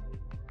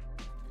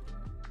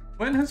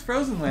 When has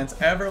Frozen Lance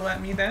ever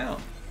let me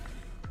down?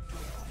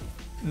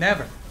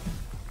 Never.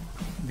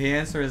 The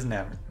answer is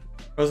never.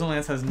 Frozen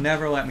Lance has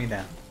never let me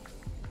down.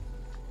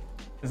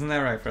 Isn't that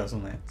right,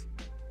 Frozen Lance?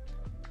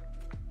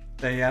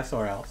 Say yes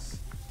or else.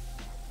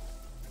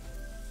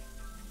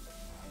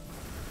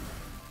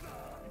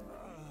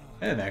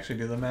 I didn't actually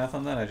do the math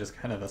on that, I just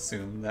kind of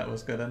assumed that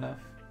was good enough.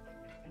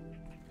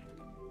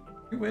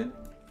 You win.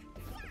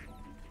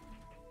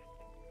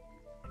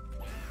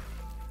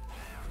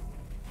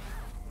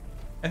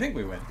 I think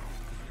we win.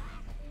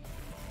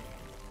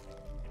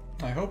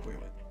 I hope we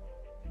win.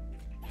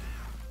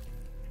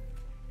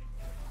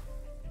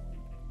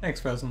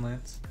 Thanks, Frozen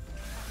Lance.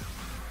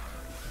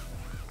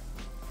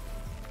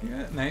 You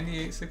at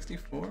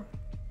 98.64?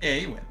 Yeah,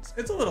 he wins.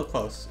 It's a little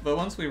close, but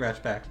once we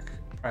retch back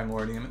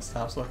Primordium, it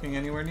stops looking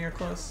anywhere near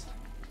close.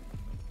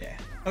 Yeah,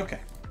 okay.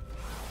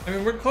 I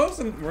mean, we're close,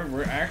 and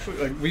we're actually,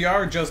 like, we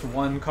are just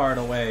 1 card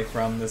away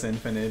from this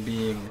Infinite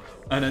being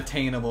an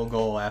attainable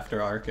goal after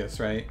Arcus,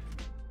 right?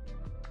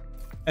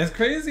 As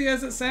crazy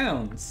as it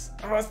sounds.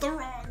 Oh, it's the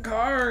wrong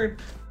card!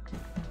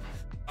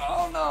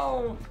 Oh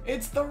no!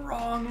 It's the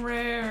wrong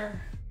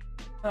rare!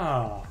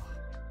 Oh.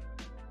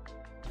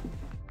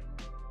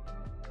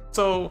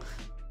 So,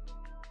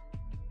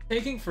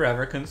 taking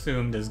Forever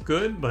Consumed is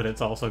good, but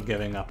it's also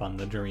giving up on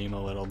the dream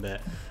a little bit.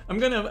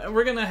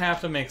 We're gonna have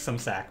to make some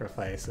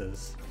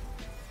sacrifices.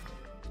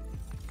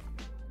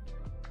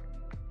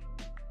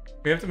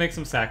 We have to make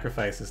some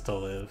sacrifices to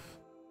live.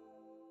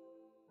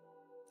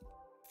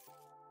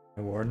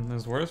 Warden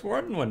is worse.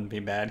 Warden wouldn't be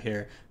bad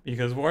here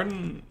because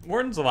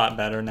Warden's a lot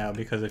better now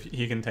because if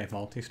he can take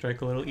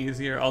multi-strike a little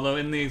easier. Although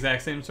in the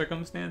exact same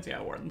circumstance,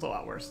 yeah, Warden's a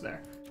lot worse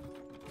there.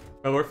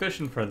 But we're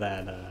fishing for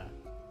that.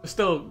 We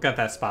still got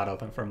that spot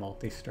open for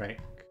multi-strike.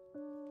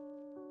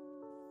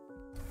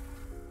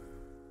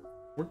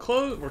 We're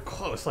close. We're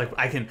close. Like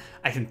I can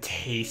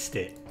taste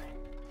it.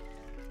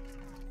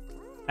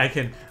 I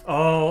can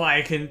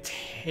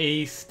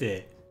taste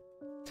it.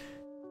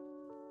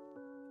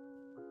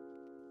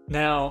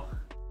 Now,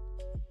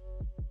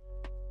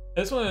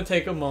 I just want to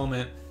take a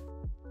moment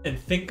and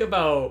think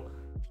about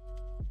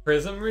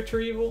prism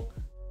retrieval.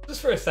 Just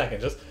for a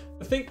second, just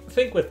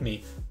think with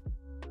me.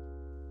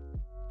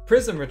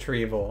 Prism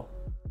retrieval.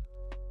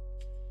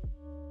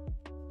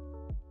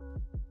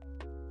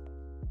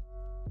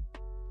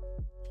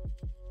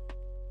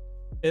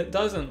 It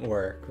doesn't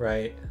work,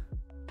 right?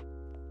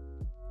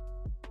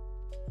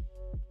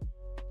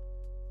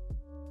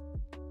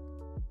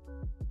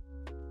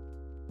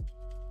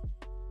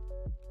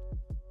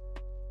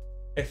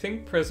 I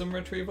think prism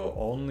retrieval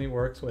only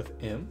works with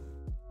imp.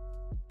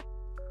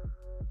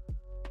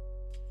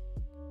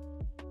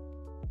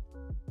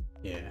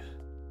 Yeah.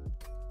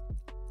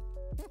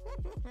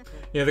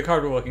 Yeah, the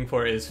card we're looking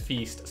for is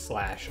Feast /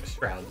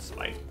 Shroud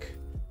Spike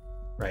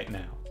right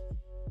now.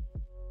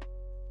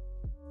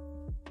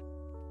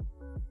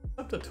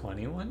 Up to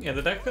 21? Yeah,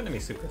 the deck's gonna be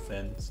super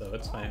thin, so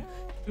it's fine.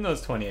 Even though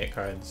it's 28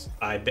 cards,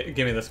 give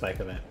me the Spike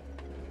event.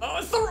 Oh,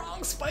 it's the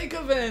wrong Spike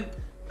event!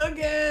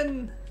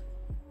 Again!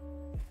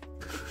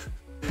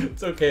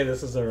 It's okay,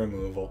 this is a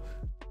removal.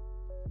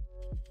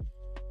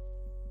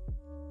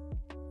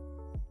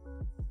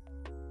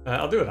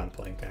 I'll do it on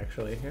Plink,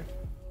 actually, here.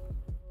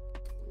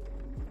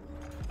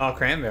 Oh,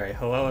 Cranberry,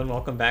 hello and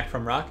welcome back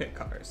from Rocket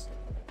Cars.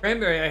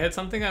 Cranberry, I had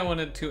something I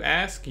wanted to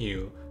ask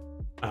you,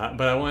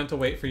 but I wanted to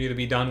wait for you to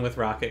be done with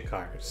Rocket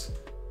Cars.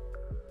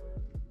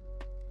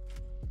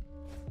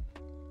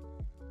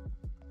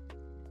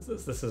 What is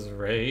this? This is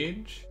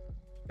Rage?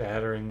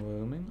 Shattering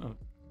Looming? Oh.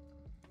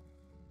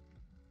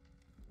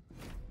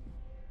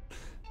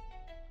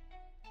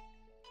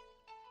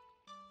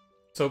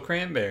 So,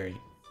 Cranberry,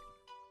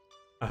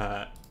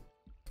 I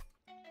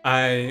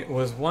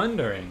was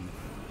wondering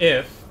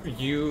if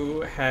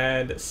you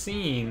had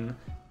seen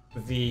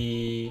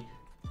the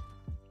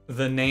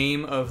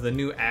name of the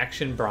new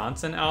Action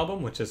Bronson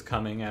album, which is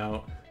coming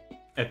out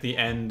at the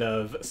end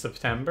of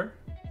September.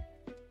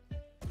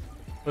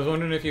 I was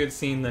wondering if you had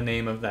seen the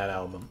name of that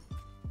album.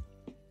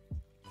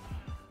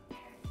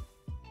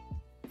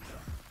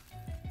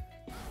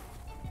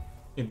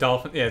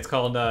 Dolphin, yeah, it's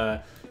called,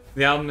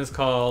 the album is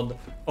called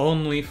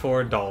Only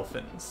for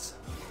Dolphins.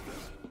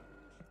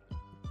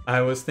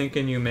 I was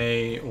thinking you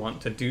may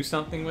want to do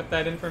something with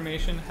that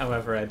information,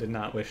 however, I did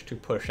not wish to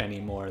push any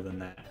more than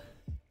that.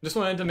 Just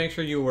wanted to make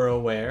sure you were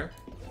aware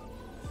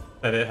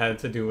that it had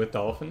to do with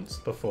dolphins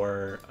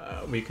before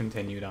we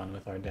continued on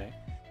with our day.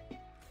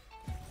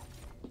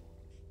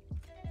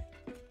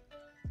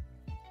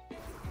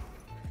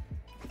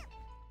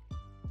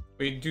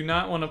 We do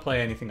not want to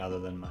play anything other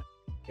than mine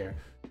here.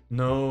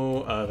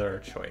 No other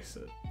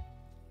choices.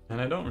 And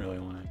I don't really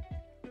want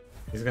to.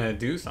 He's gonna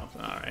do something,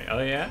 alright. Oh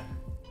yeah?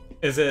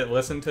 Is it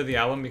listen to the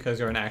album because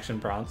you're an Action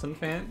Bronson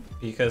fan?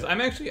 Because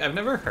I've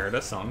never heard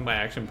a song by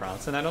Action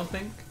Bronson, I don't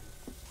think.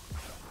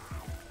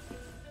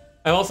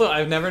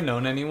 I've never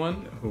known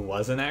anyone who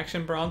was an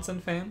Action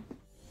Bronson fan.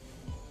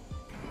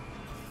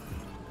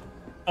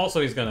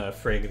 Also, he's gonna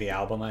frig the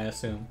album, I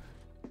assume.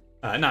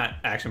 Not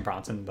Action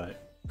Bronson,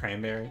 but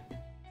Cranberry.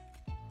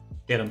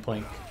 Get him,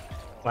 Plink.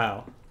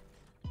 Wow.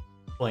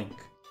 Plink.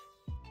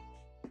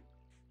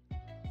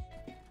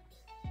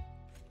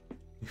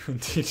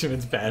 Teach him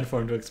it's bad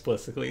form to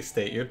explicitly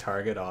state your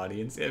target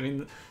audience. I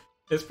mean,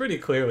 it's pretty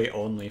clearly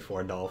only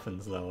for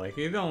dolphins, though. Like,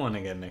 you don't want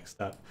to get mixed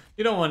up.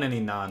 You don't want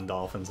any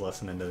non-dolphins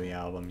listening to the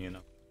album, you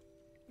know.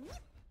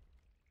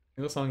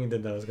 The song he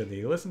did that was good that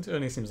you listened to,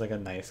 and he seems like a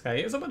nice guy.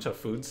 He has a bunch of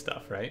food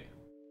stuff, right?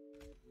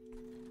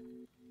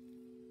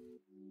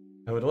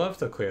 I would love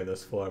to clear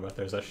this floor, but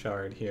there's a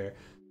shard here.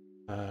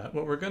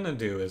 What we're gonna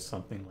do is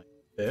something like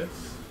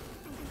this.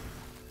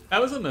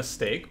 That was a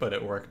mistake, but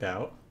it worked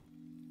out.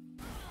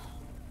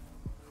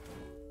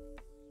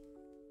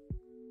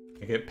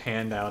 Like, it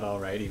panned out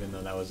alright, even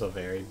though that was a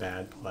very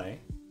bad play.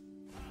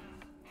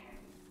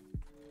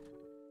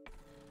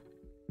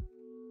 I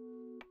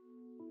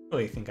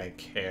really think I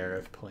care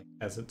if Plink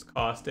has its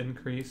cost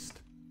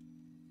increased.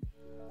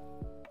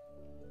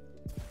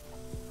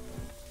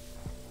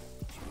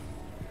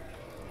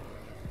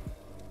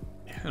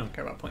 Yeah, I don't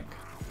care about Plink.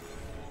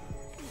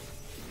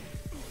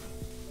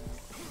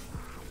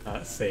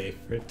 Not safe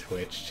for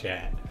Twitch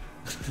chat.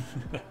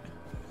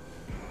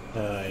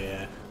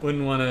 Yeah.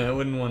 Wouldn't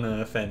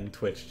wanna offend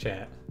Twitch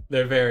chat.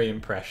 They're very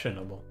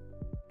impressionable,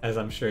 as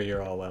I'm sure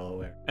you're all well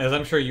aware. As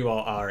I'm sure you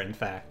all are, in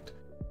fact,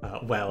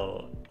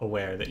 well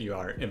aware that you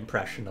are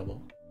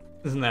impressionable.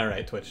 Isn't that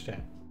right, Twitch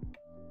chat?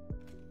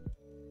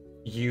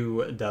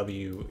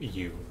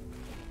 UWU.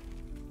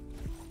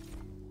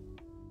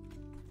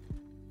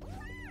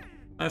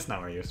 That's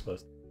not where you're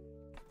supposed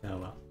to. Oh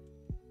well.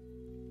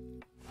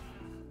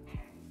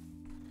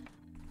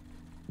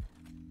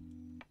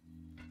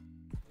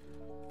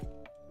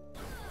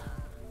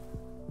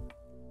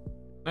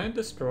 Can I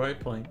destroy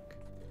Plink?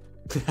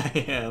 I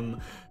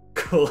am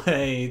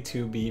clay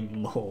to be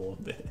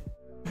molded.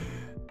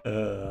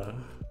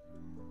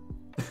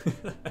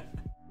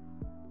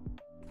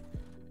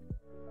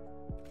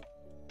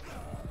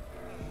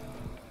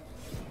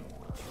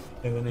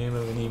 In the name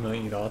of an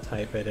emote, I'll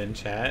type it in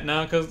chat.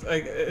 No, because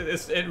like,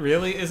 it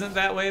really isn't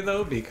that way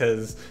though,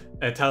 because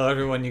I tell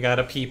everyone you got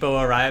a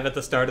peepo arrive at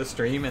the start of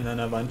stream, and then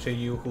a bunch of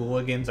you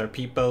hooligans are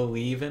peepo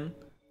leaving.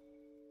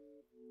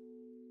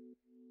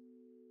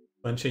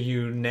 Bunch of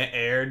you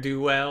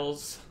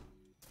ne'er-do-wells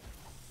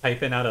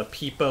typing out a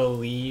peepo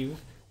leave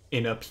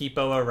in a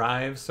peepo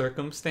arrive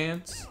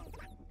circumstance.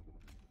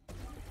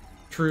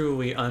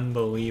 Truly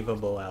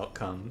unbelievable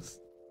outcomes.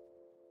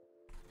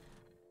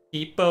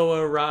 Peepo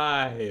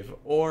arrive,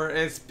 or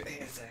it's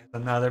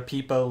another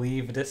peepo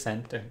leave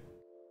dissenter.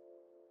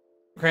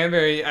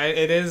 Cranberry,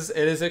 it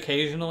is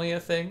occasionally a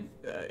thing.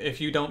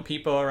 If you don't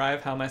peepo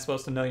arrive, how am I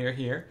supposed to know you're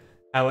here?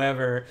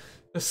 However,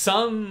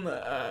 some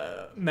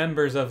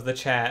members of the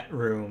chat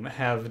room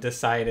have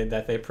decided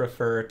that they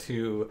prefer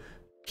to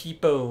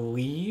peepo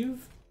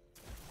leave.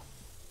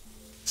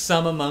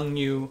 Some among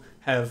you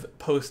have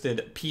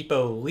posted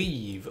peepo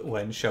leave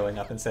when showing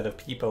up instead of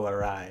peepo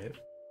arrive.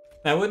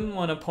 I wouldn't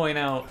want to point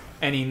out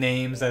any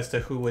names as to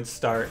who would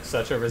start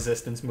such a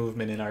resistance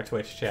movement in our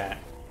Twitch chat.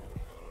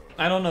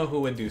 I don't know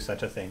who would do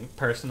such a thing.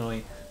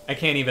 Personally, I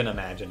can't even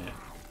imagine it.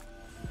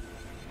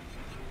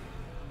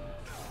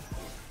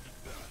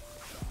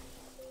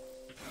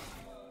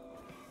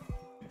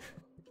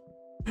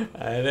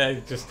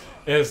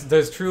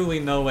 There's truly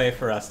no way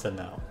for us to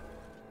know.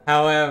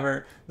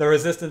 However, the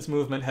resistance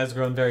movement has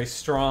grown very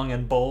strong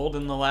and bold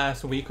in the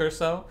last week or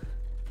so.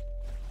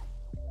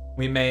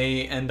 We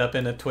may end up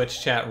in a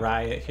Twitch chat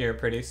riot here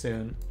pretty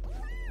soon.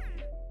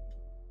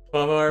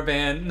 12-hour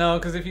ban? No,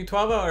 because if you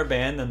 12-hour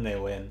ban, then they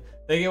win.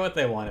 They get what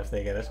they want if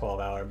they get a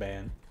 12-hour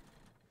ban.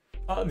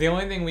 The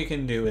only thing we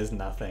can do is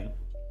nothing.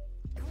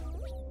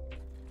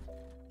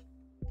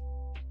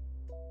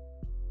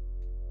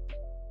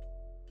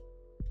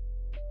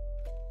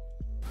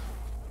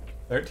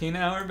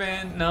 $13-hour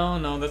ban?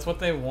 No, that's what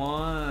they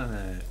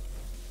want.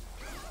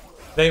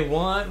 They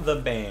want the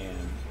ban.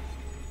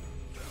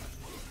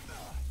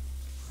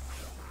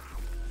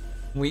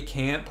 We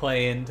can't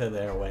play into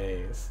their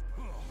ways.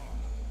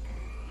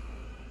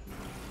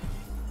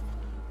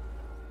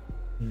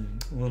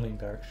 Looming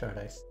Dark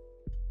Shard,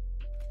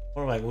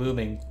 More like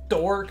Looming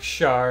Dork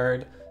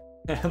Shard.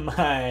 Am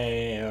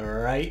I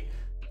right?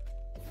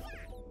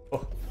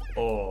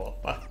 Oh,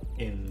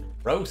 fucking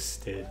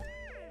roasted.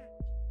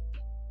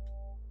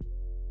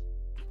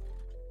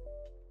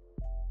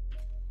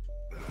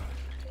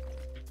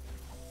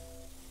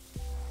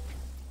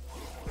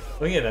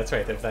 Oh yeah, that's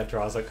right. If that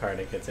draws a card,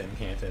 it gets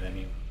incanted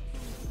anyway.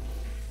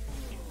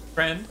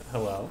 Friend,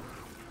 hello.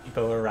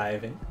 People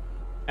arriving.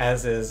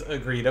 As is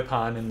agreed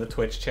upon in the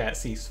Twitch chat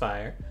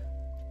ceasefire.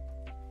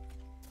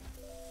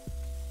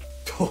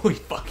 Holy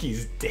fuck,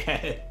 he's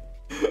dead.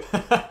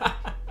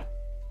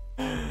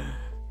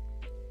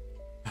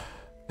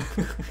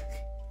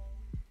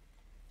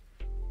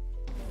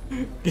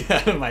 Get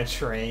out of my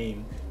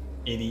train,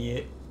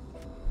 idiot.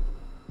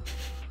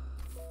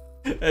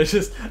 I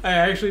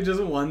actually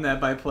just won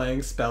that by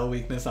playing Spell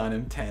Weakness on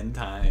him 10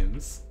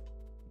 times.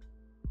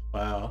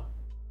 Wow.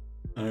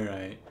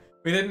 Alright.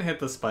 We didn't hit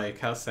the spike,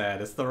 how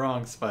sad. It's the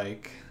wrong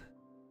spike.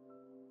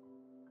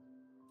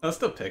 I'll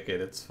still pick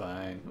it, it's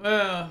fine.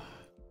 Well,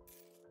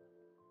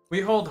 we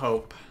hold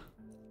hope.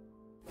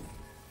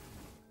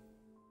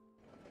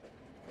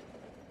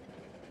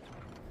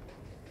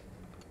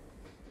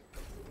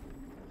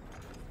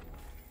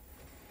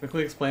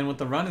 Quickly explain what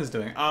the run is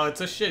doing. Oh, it's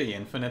a shitty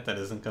infinite that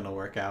isn't gonna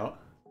work out.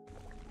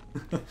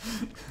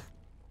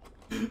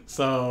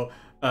 So,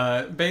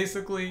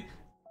 basically,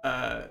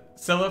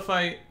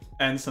 Siliphyte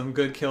and some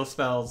good kill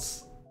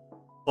spells,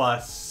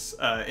 plus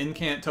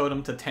Incant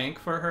Totem to tank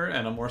for her,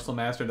 and a Morsel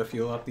Master to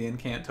fuel up the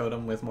Incant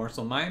Totem with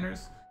Morsel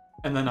Miners.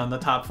 And then on the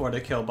top 4 to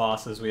kill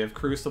bosses, we have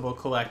Crucible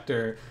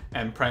Collector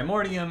and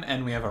Primordium,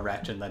 and we have a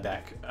Wretch in the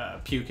deck,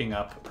 puking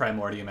up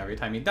Primordium every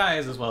time he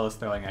dies, as well as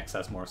throwing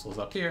excess morsels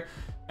up here.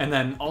 And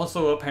then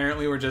also,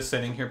 apparently, we're just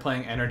sitting here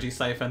playing Energy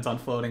Siphons on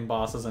floating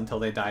bosses until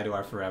they die to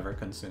our Forever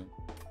Consume.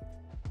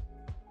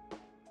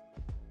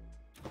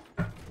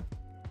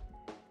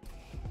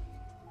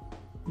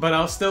 But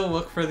I'll still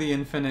look for the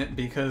infinite,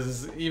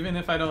 because even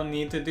if I don't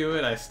need to do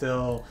it, I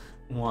still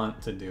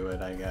want to do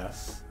it, I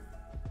guess.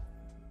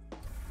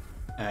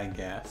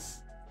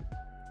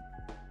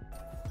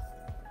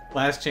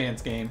 Last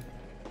chance game.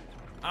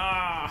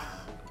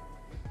 Ah!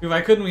 Dude,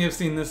 why couldn't we have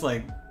seen this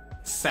like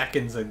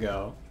seconds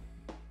ago?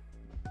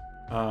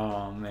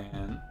 Oh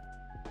man.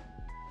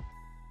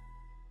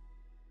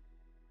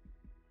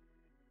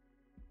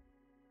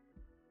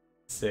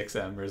 Six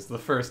embers. The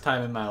first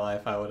time in my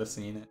life I would have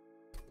seen it.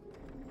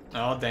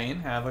 Oh,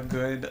 Dane, have a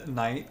good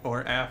night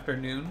or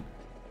afternoon.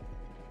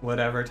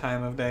 Whatever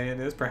time of day it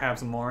is.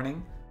 Perhaps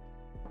morning.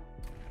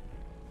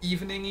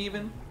 Evening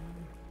even.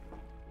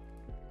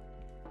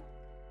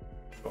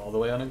 Go all the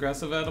way on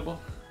aggressive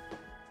edible.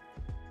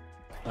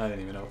 I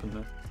didn't even open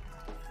this.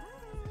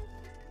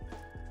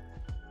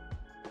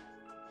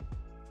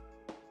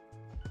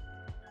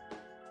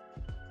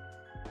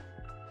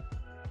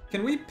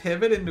 Can we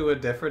pivot into a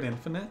different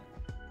infinite?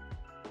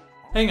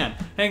 Hang on.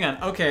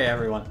 Okay,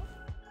 everyone.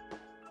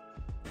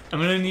 I'm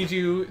gonna need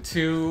you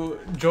to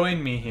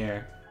join me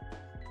here.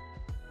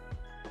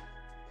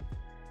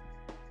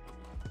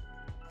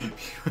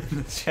 People in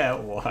the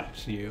chat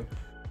watch you.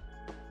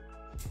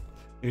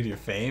 Dude, you're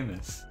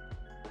famous.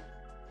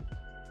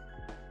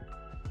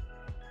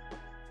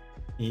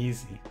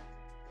 Easy.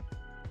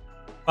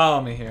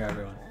 Follow me here,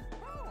 everyone.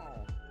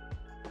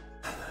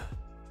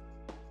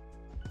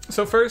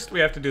 So first,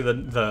 we have to do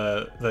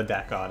the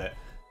deck audit.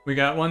 We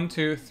got 1,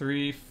 2,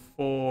 3,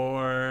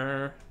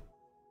 4.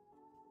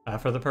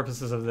 For the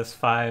purposes of this,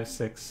 5,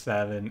 6,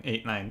 7,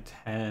 8, 9,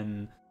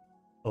 10,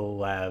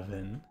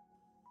 11.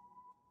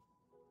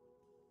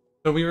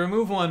 So we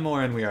remove one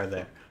more and we are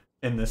there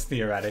in this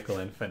theoretical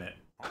infinite.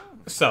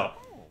 So,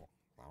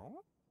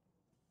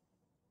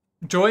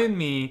 join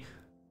me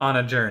on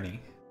a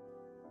journey.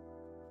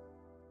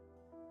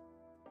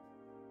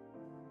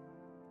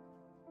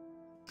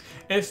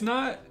 It's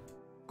not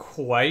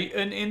quite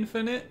an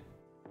infinite.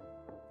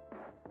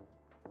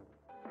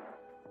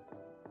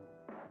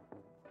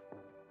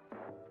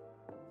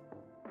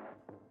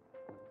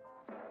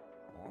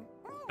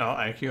 Oh,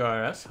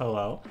 IQRS,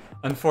 hello.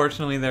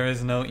 Unfortunately, there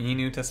is no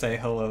Inu to say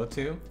hello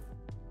to.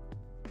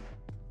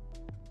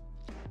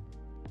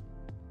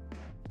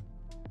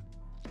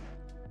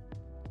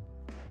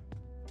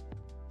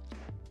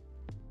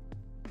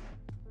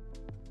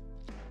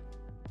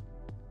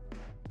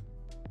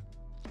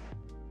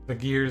 The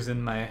gears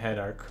in my head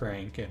are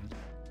cranking.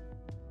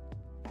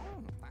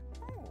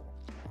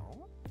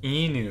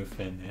 Inu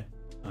finite.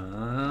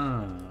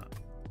 Ah.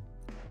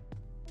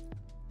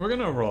 We're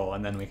gonna roll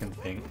and then we can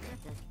think.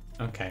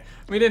 Okay,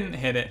 we didn't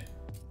hit it.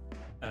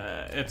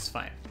 It's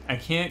fine. I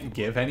can't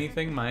give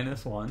anything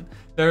 -1.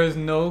 There is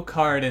no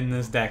card in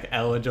this deck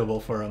eligible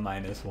for a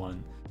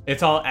 -1.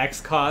 It's all X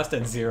cost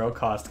and 0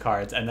 cost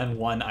cards, and then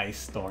 1 Ice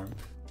Storm.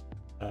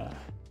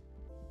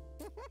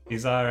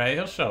 He's alright,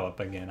 he'll show up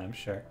again, I'm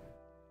sure.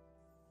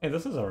 Hey,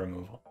 this is a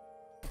removal.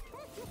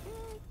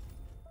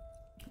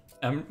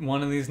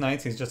 One of these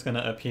nights he's just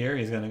gonna appear,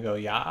 he's gonna go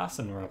Yas,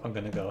 and I'm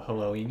gonna go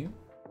hello Inu.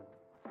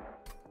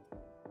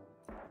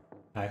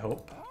 I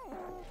hope.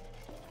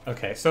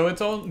 Okay, so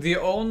it's the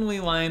only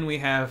line we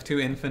have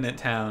to Infinite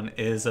Town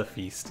is a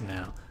feast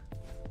now.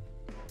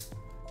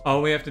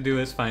 All we have to do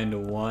is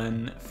find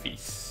 1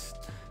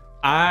 feast.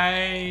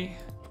 I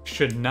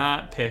should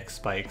not pick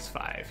Spike's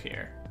 5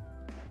 here.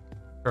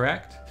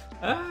 Correct?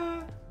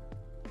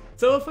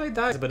 Sillified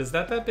dies, but is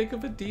that big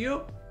of a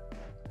deal?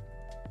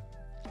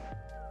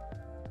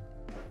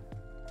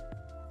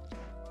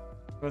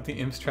 About the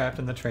imps trapped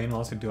in the train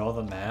walls who do all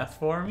the math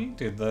for me?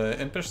 Dude,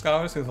 the impish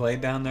scholars who've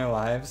laid down their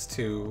lives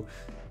to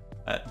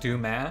do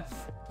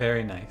math,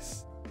 very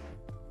nice.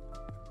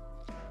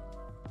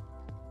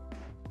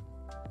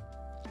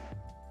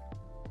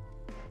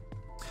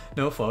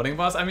 No floating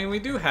boss? I mean, we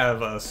do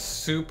have a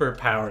super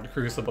powered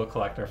Crucible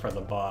Collector for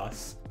the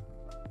boss.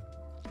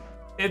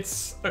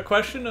 It's a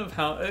question of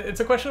how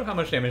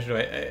much damage do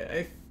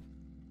I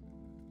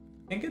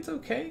think it's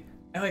okay?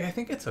 I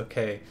think it's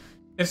okay.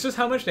 It's just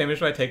how much damage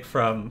do I take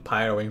from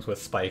Pyro Wings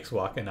with spikes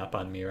walking up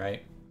on me,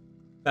 right?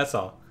 That's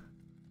all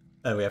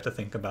that we have to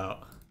think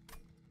about.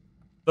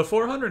 The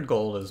 400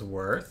 gold is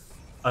worth,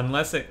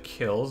 unless it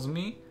kills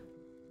me.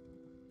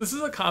 This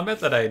is a combat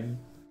that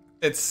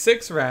it's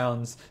 6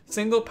 rounds,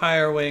 single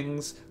Pyro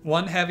Wings,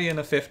 1 heavy and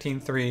a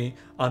 15-3.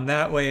 On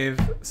that wave,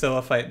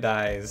 Sillifight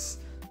dies.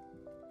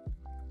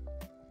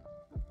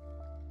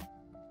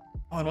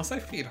 Oh, unless I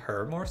feed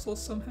her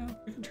morsels somehow?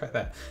 We can try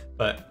that.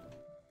 But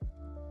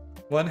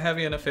 1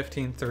 heavy and a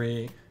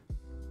 15-3,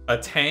 a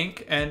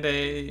tank and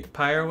a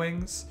Pyro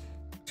Wings,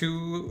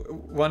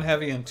 1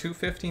 heavy and 2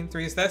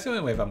 15-3s. That's the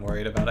only wave I'm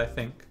worried about, I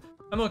think.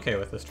 I'm okay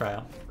with this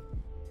trial.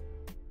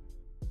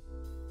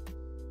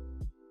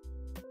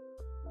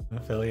 An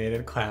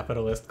affiliated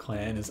capitalist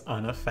clan is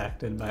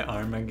unaffected by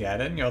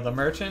Armageddon. Yo, the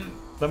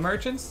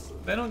merchants,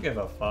 they don't give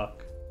a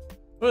fuck.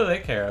 What do they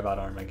care about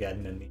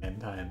Armageddon in the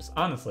end times?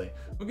 Honestly,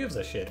 who gives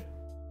a shit?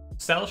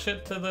 Sell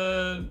shit to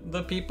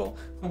the people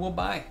who will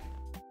buy.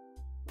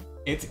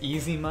 It's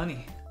easy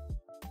money.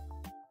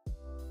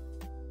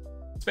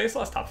 Space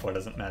Lost top 4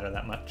 doesn't matter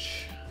that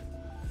much.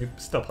 We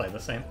still play the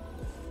same.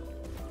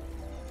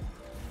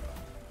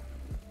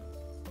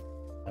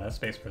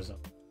 Space Prism.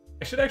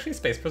 I should actually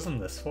Space Prism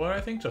this floor,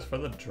 I think, just for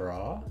the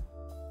draw.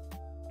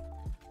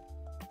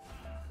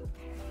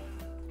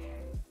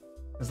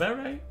 Is that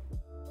right?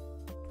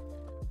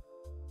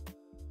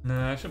 No,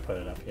 I should put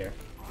it up here.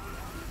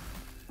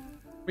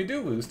 We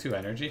do lose 2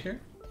 energy here.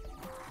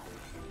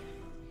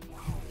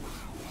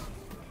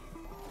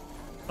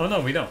 Oh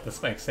no, we don't. The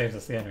spike saves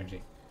us the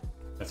energy.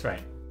 That's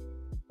right.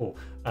 Cool.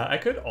 I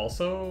could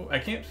also... I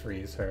can't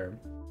freeze her,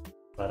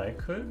 but I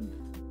could...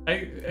 I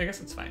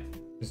guess it's fine.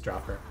 Just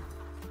drop her.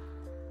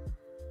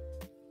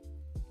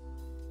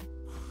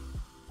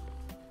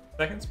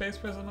 Second Space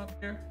Prism up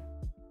here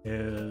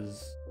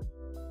is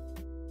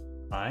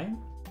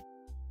fine.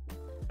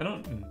 I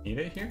don't need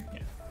it here.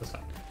 Yeah, that's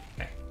fine.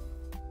 Okay.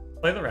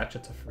 Play the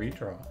Ratchet's a free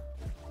draw.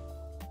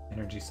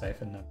 Energy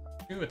Siphon number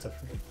 2, it's a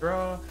free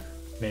draw.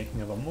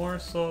 Making of a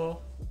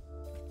morsel.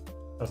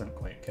 Doesn't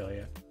quite kill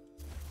you.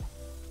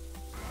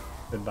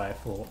 Goodbye,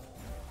 fool.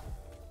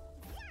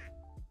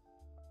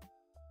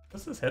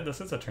 This is hit. This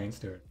is a train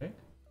steward,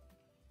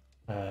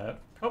 right?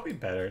 Probably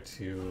better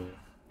to,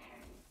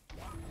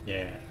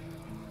 yeah,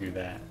 do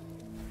that.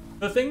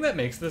 The thing that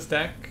makes this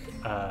deck,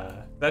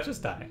 that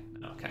just died.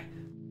 Okay.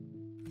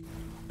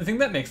 The thing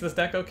that makes this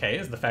deck okay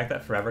is the fact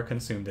that Forever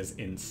Consumed is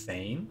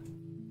insane.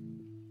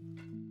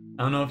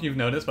 I don't know if you've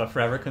noticed, but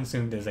Forever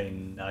Consumed is a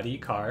nutty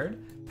card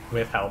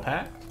with Hell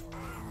Pact.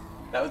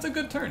 That was a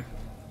good turn.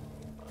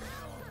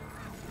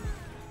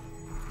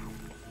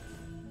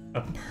 A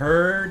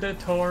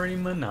Purgatory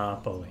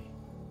Monopoly.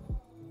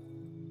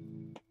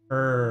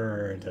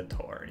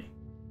 Purgatory.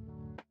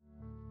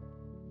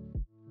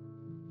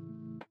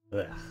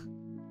 Ugh.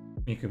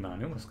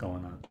 Mikumanu, what's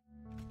going on?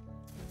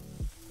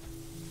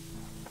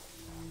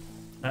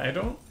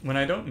 When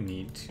I don't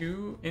need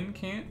to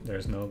incant,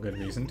 there's no good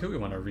reason to. We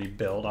want to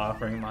rebuild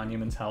Offering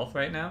Monument's health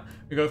right now.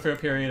 We go through a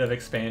period of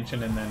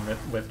expansion and then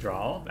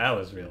withdrawal. That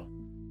was real.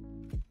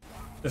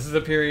 This is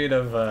a period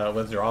of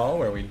withdrawal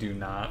where we do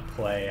not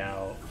play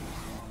out,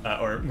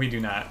 or we do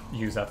not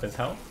use up his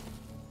health.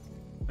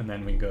 And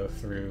then we go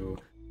through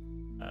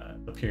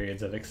the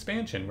periods of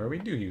expansion where we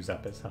do use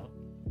up his health.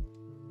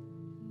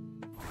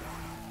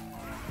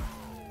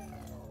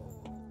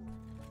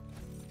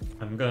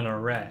 I'm gonna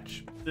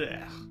retch.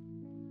 Ugh.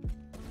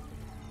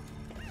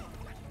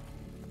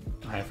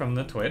 Hi from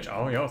the Twitch.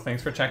 Oh, yo,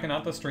 thanks for checking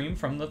out the stream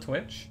from the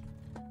Twitch.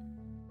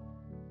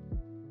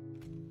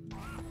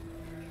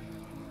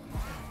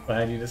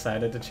 Glad you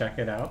decided to check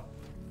it out.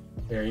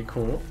 Very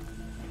cool.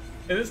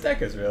 Yeah, this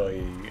deck is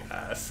really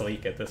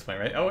sleek at this point,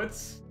 right? Oh,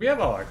 we have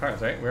all our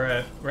cards, right? We're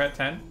at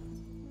 10.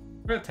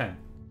 We're at 10.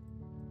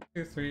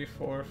 2, 3,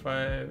 4,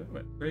 5,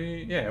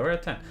 3. Yeah, we're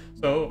at 10.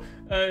 So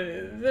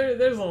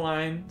there's a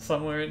line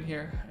somewhere in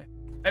here.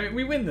 I mean,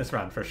 we win this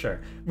run for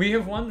sure. We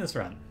have won this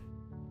run.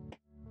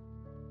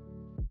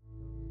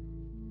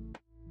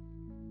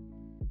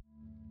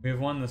 We've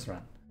won this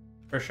run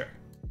for sure.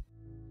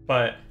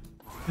 But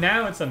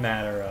now it's a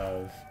matter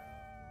of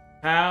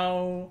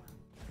how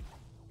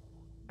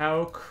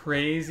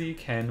crazy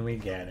can we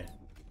get it?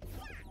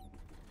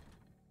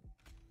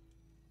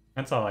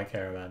 That's all I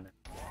care about now.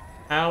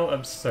 How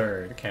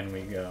absurd can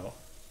we go?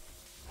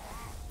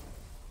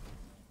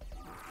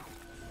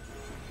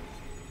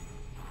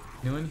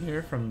 Anyone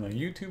here from the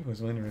YouTube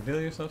who's willing to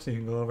reveal yourself so you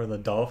can go over the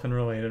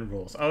dolphin-related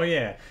rules? Oh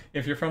yeah,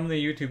 if you're from the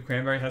YouTube,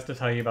 Cranberry has to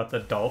tell you about the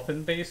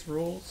dolphin-based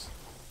rules.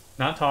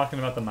 Not talking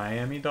about the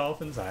Miami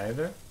Dolphins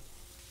either.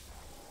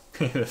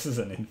 This is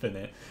an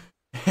infinite.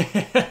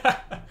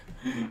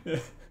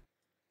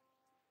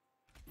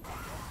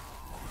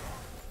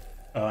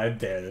 Oh, I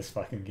dare this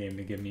fucking game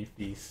to give me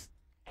feast.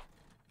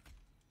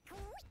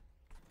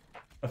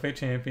 FA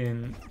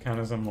champion count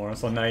as a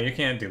morsel. No, you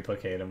can't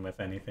duplicate him with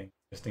anything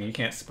interesting. You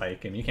can't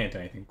spike him. You can't do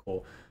anything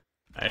cool.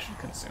 I should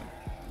consume.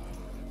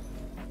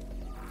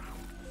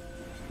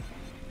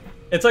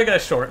 It's like a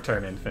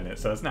short-term infinite,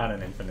 so it's not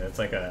an infinite. It's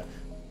like a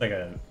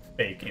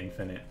fake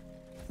infinite.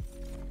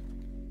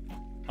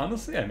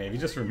 Honestly, I maybe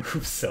just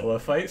remove Scylla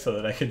Fight so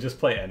that I could just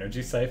play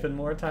Energy Siphon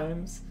more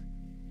times.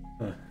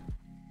 Huh.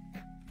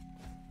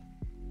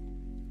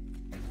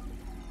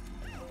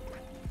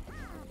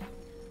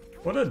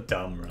 What a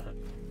dumb run.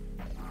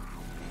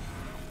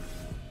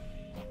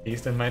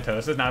 Feast and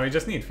mitosis. Now we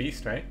just need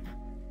feast, right?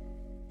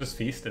 Just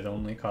feast. It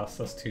only costs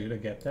us 2 to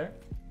get there.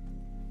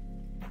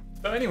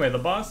 So anyway, the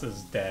boss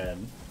is dead.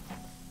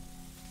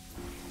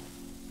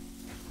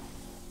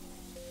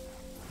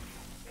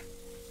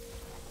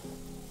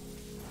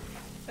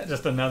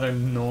 Just another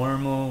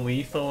normal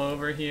lethal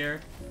over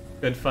here.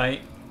 Good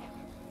fight.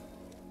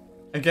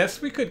 I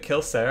guess we could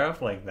kill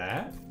Seraph like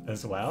that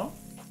as well.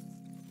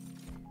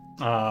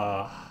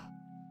 Ah,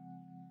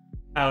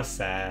 how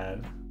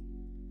sad.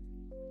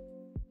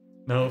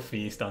 No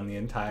feast on the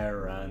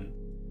entire run.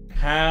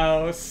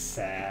 How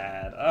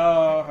sad.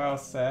 Oh, how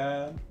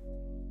sad.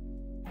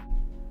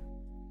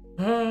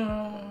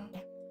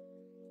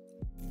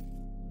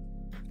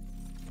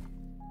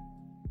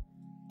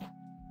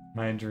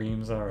 My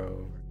dreams are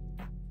over.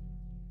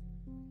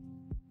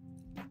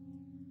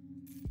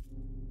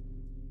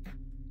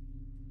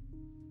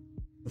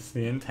 Is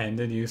the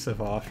intended use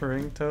of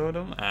offering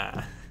totem?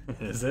 Ah,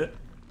 is it?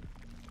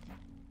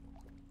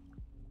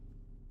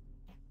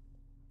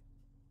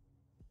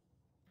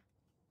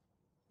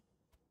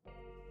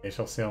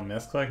 Facial seal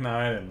misclick? No,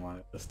 I didn't want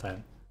it this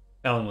time.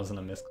 That one wasn't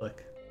a misclick.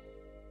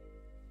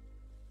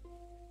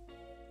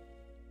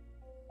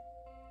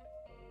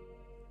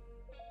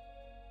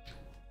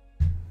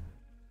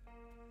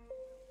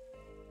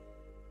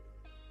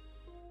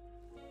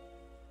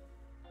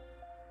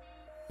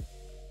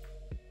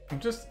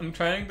 I'm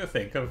trying to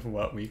think of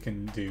what we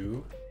can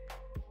do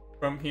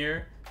from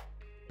here.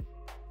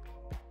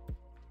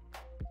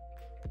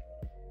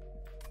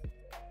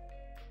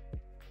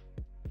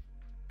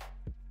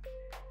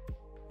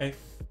 I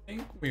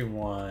think we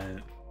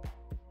want...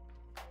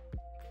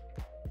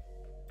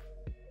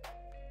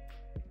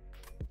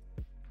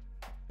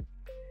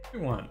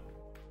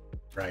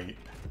 right.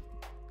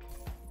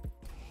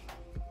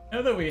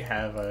 Now that we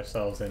have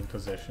ourselves in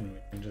position, we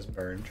can just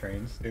burn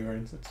train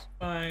stewards. It's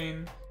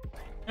fine.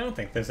 I don't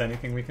think there's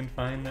anything we can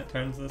find that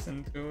turns this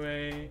into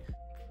a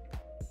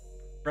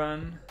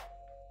run.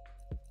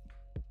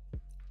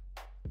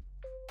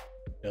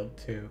 Build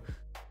 2.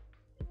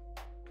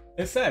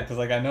 It's sad because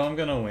like I know I'm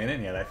gonna win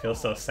and yet I feel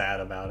so sad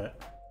about it.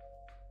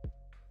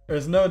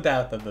 There's no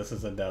doubt that this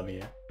is a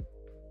W.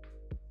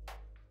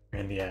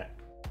 And yet.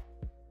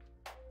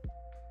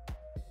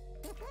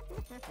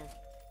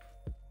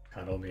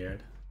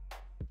 Cuddlebeard.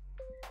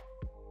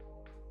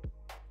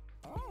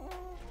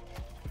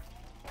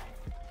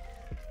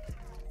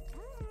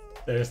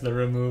 There's the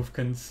remove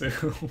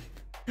consume.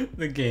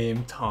 The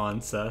game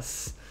taunts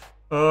us.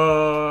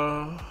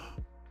 Oh.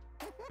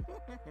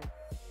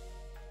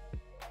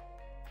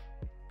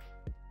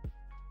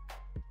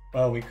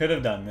 Well, we could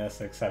have done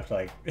this, except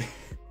like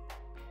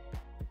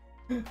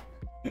we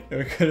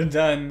could have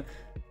done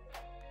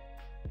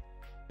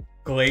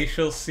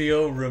Glacial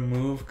Seal,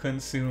 remove,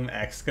 consume,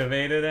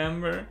 excavated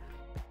ember.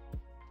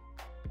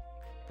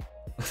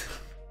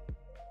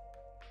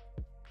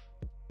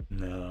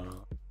 No.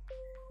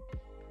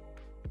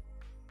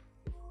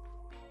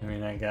 I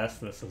mean, I guess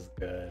this is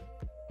good.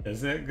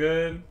 Is it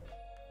good?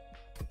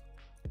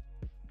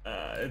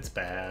 It's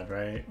bad,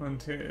 right? 1,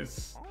 2,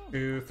 it's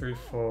 2, 3,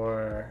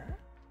 4,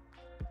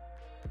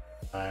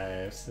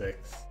 5,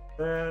 6,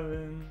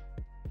 7.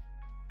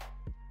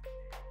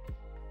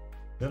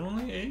 Is it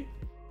only 8?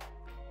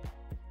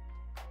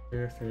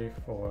 2, 3,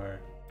 4,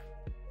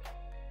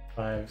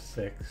 5,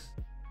 6.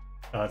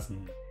 Oh, it's...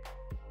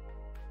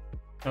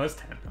 No, it's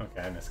 10.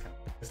 Okay, I miscounted.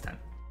 It's 10.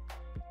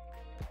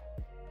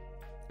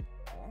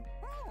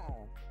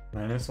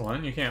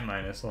 -1? You can't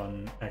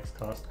 -1 X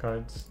cost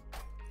cards.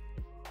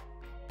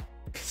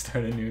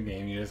 Start a new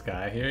game, you just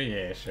got here?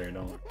 Yeah, sure,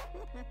 don't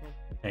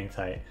hang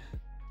tight.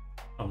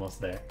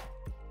 Almost there.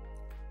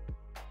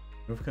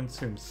 Move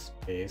consume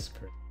space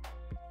per...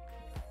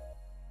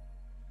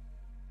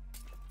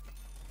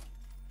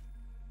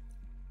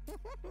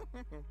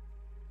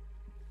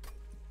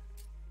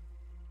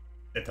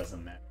 It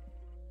doesn't matter.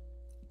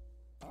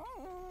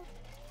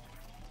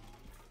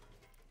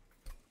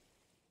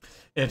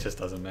 It just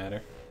doesn't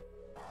matter.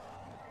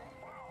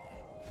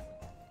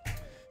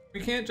 We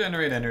can't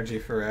generate energy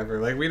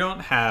forever. Like, we don't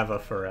have a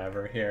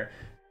forever here.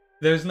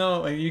 There's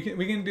no, like,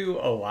 we can do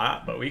a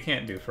lot, but we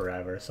can't do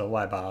forever, so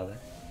why bother?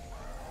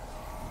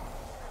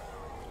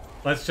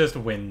 Let's just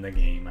win the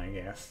game, I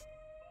guess.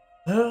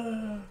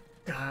 Oh,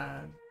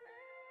 God.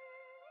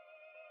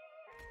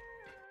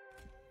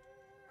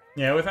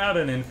 Yeah, without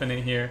an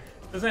infinite here,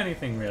 does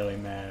anything really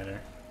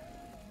matter?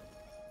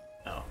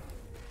 No.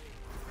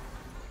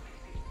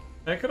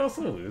 I could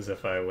also lose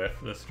if I whiff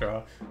this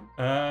draw.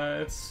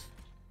 It's...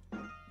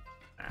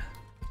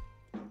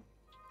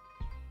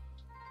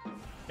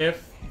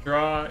 If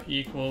draw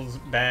equals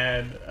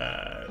bad,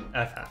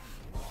 FF.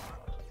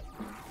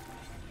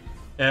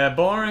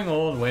 Boring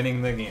old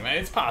winning the game.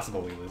 It's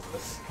possible we lose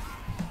this.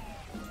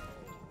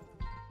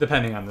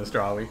 Depending on this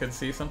draw, we could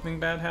see something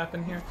bad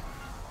happen here.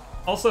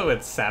 Also,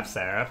 it's Sap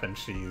Seraph and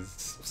she's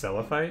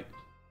Siliphyte.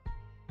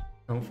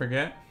 Don't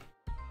forget.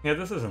 Yeah,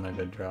 this isn't a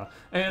good draw.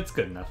 It's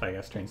good enough, I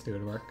guess. Train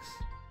Steward works.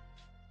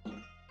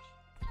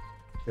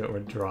 See what we're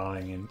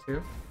drawing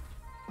into.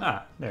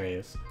 Ah, there he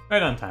is.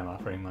 Right on time,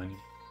 offering money.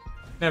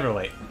 Never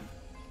late.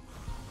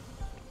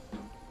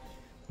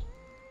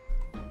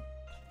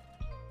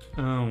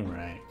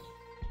 Alright.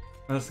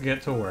 Let's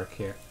get to work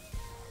here.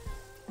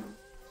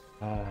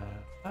 Ice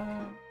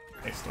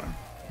Storm.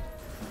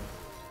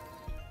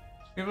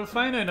 We have a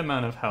finite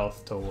amount of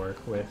health to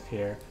work with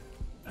here.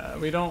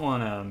 We don't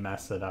want to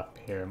mess it up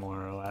here,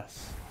 more or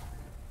less.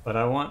 But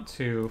I want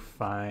to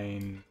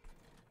find...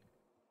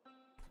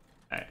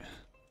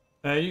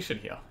 Alright. You should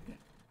heal. Yeah.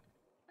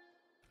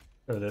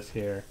 Throw this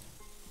here.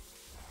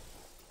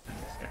 And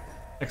this here.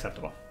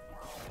 Acceptable.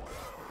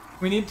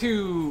 We need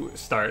to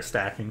start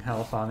stacking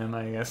health on him,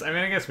 I guess. I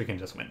mean, I guess we can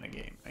just win the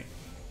game, right?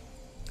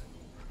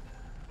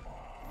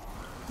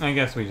 I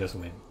guess we just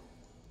win.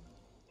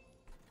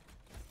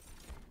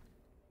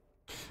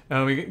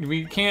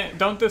 We can't,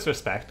 don't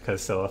disrespect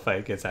because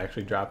Siliphyte gets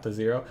actually dropped to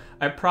 0.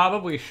 I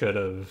probably should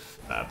have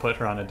put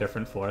her on a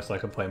different floor so I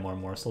could play more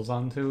morsels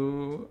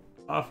onto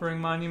Offering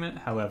Monument.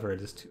 However, it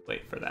is too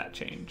late for that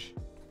change.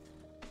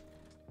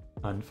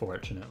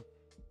 Unfortunate.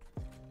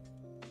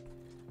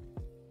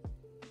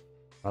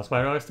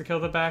 Frostbite likes to kill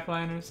the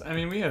backliners. I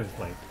mean, we have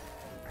like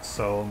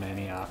so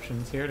many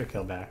options here to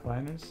kill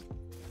backliners.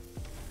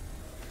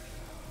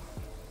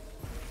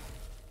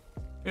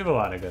 We have a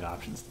lot of good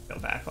options to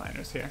kill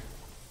backliners here.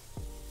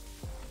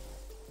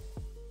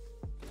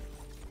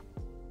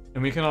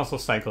 And we can also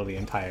cycle the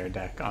entire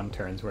deck on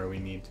turns where we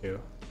need to.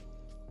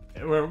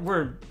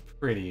 We're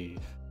pretty...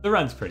 The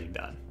run's pretty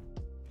done.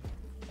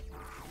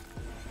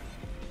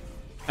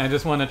 I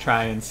just want to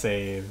try and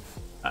save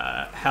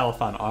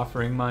health on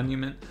Offering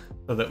Monument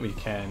so that we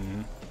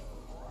can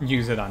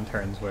use it on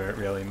turns where it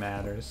really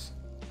matters.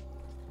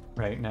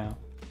 Right now.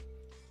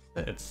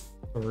 It's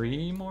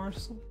 3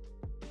 morsels?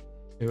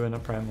 2 and a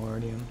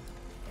Primordium.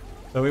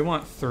 So we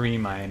want 3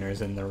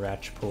 miners in the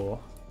wretch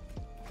pool.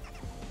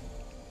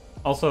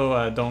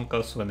 Also, don't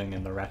go swimming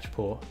in the wretch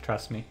pool.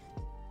 Trust me.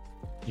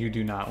 You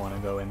do not want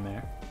to go in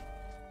there.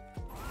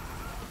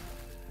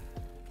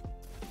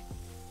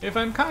 If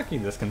I'm cocky,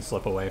 this can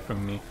slip away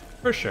from me.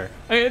 For sure.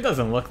 I mean, it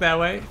doesn't look that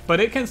way, but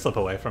it can slip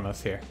away from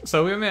us here.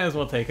 So we may as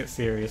well take it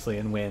seriously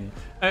and win.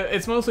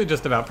 It's mostly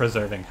just about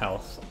preserving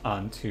health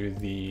onto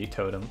the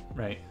totem,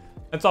 right?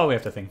 That's all we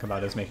have to think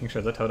about, is making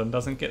sure the totem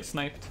doesn't get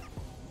sniped.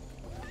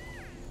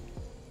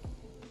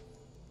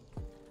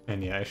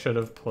 And yeah, I should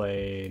have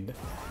played...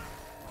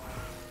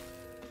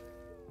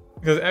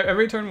 Because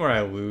every turn where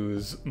I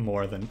lose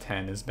more than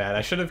 10 is bad.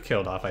 I should have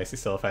killed off Icy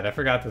Sillified. I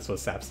forgot this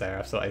was Sap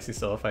Seraph, so Icy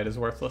Sillified is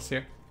worthless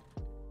here.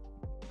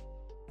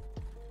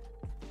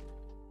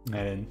 I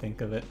didn't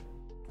think of it.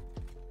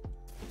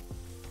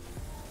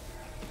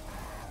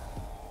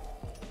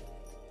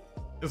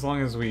 As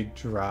long as we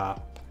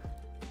drop...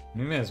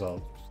 We may as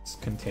well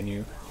just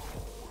continue.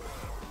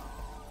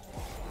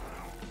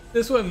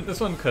 This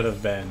one could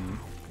have been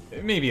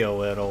maybe a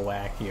little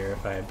wackier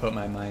if I had put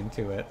my mind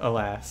to it.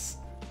 Alas.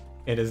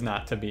 It is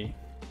not to be.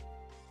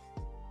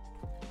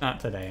 Not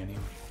today,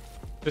 anyway.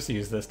 Just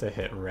use this to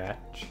hit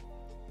Wretch.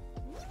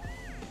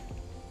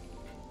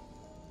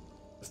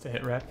 Just to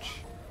hit Wretch.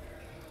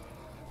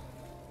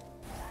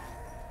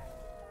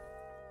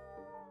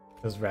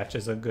 Because Wretch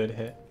is a good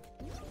hit.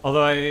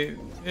 Although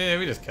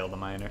we just killed the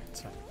miner.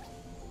 It's fine.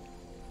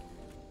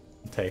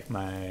 Take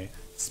my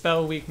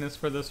spell weakness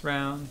for this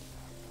round.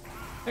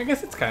 I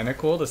guess it's kind of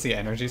cool to see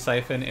Energy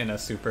Siphon in a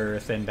super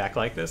thin deck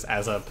like this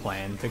as a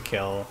plan to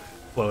kill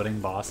floating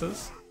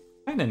bosses.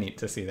 Kinda neat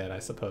to see that, I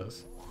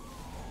suppose.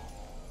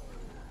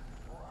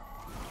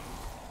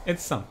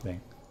 It's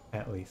something,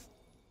 at least.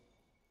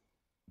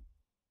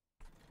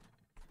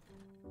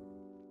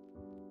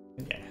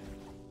 Yeah.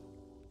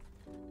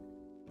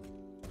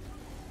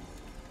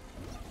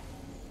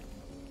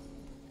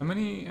 How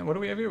many, what do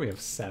we have here? We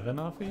have 7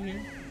 off of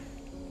here?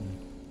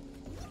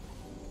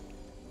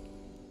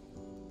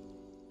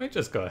 Might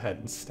just go ahead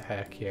and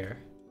stack here.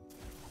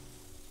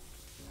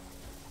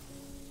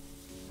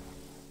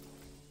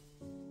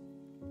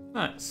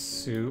 Not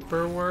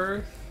super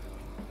worth,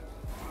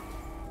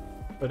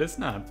 but it's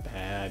not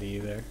bad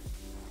either.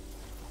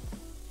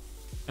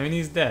 I mean,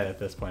 he's dead at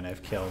this point.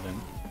 I've killed him.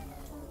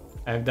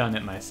 I've done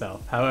it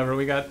myself. However,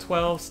 we got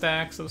 12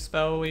 stacks of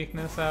spell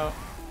weakness out.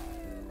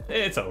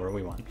 It's over.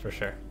 We won for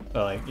sure.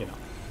 But like, you know.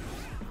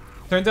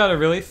 Turns out a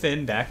really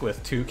thin deck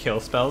with 2 kill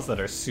spells that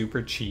are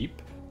super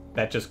cheap,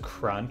 that just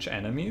crunch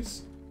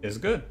enemies, is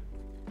good.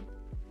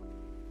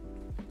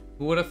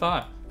 Who would have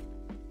thought?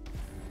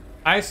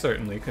 I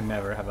certainly could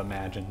never have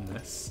imagined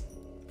this.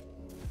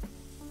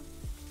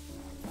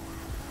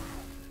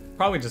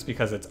 Probably just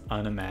because it's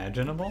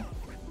unimaginable.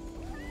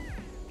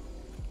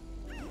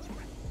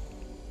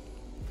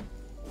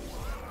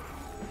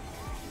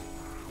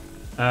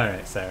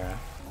 Alright, Sarah.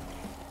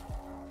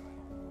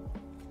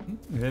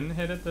 Didn't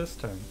hit it this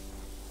turn.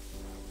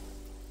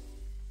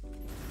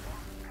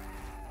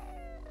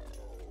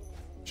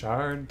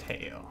 Charred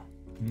tail.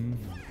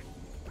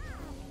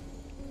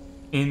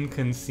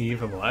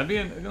 Inconceivable. That'd be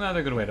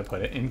another good way to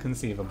put it.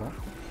 Inconceivable.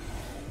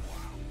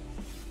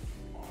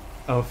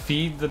 Oh,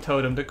 feed the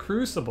totem to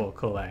Crucible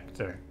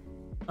Collector.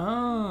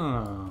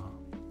 Oh.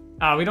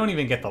 Ah, we don't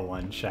even get the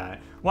one shot.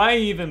 Why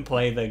even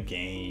play the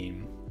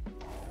game?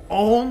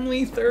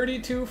 Only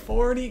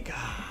 3240? God.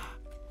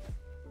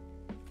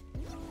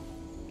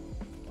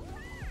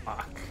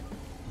 Fuck.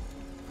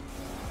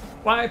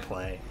 Why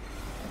play?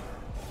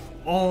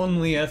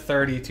 Only a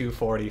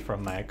 3240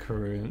 from my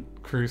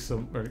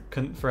Crucible, or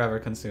Forever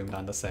Consumed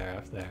onto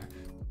Seraph there.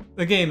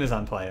 The game is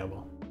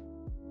unplayable.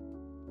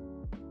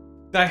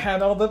 I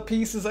had all the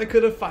pieces, I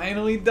could have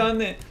finally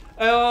done it.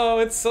 Oh,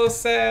 it's so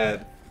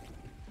sad.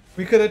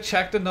 We could have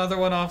checked another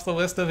one off the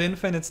list of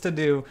infinites to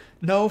do.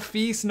 No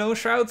Feast, no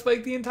Shroud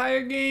Spike the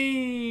entire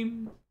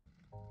game.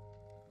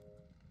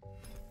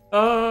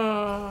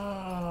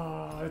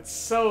 Oh, it's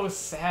so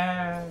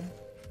sad.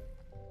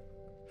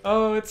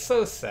 Oh, it's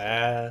so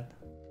sad.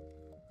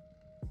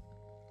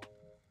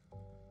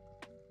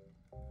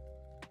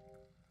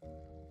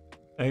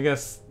 I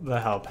guess the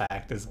Hell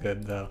Pact is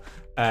good though.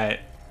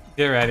 Alright,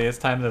 get ready, it's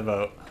time to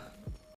vote.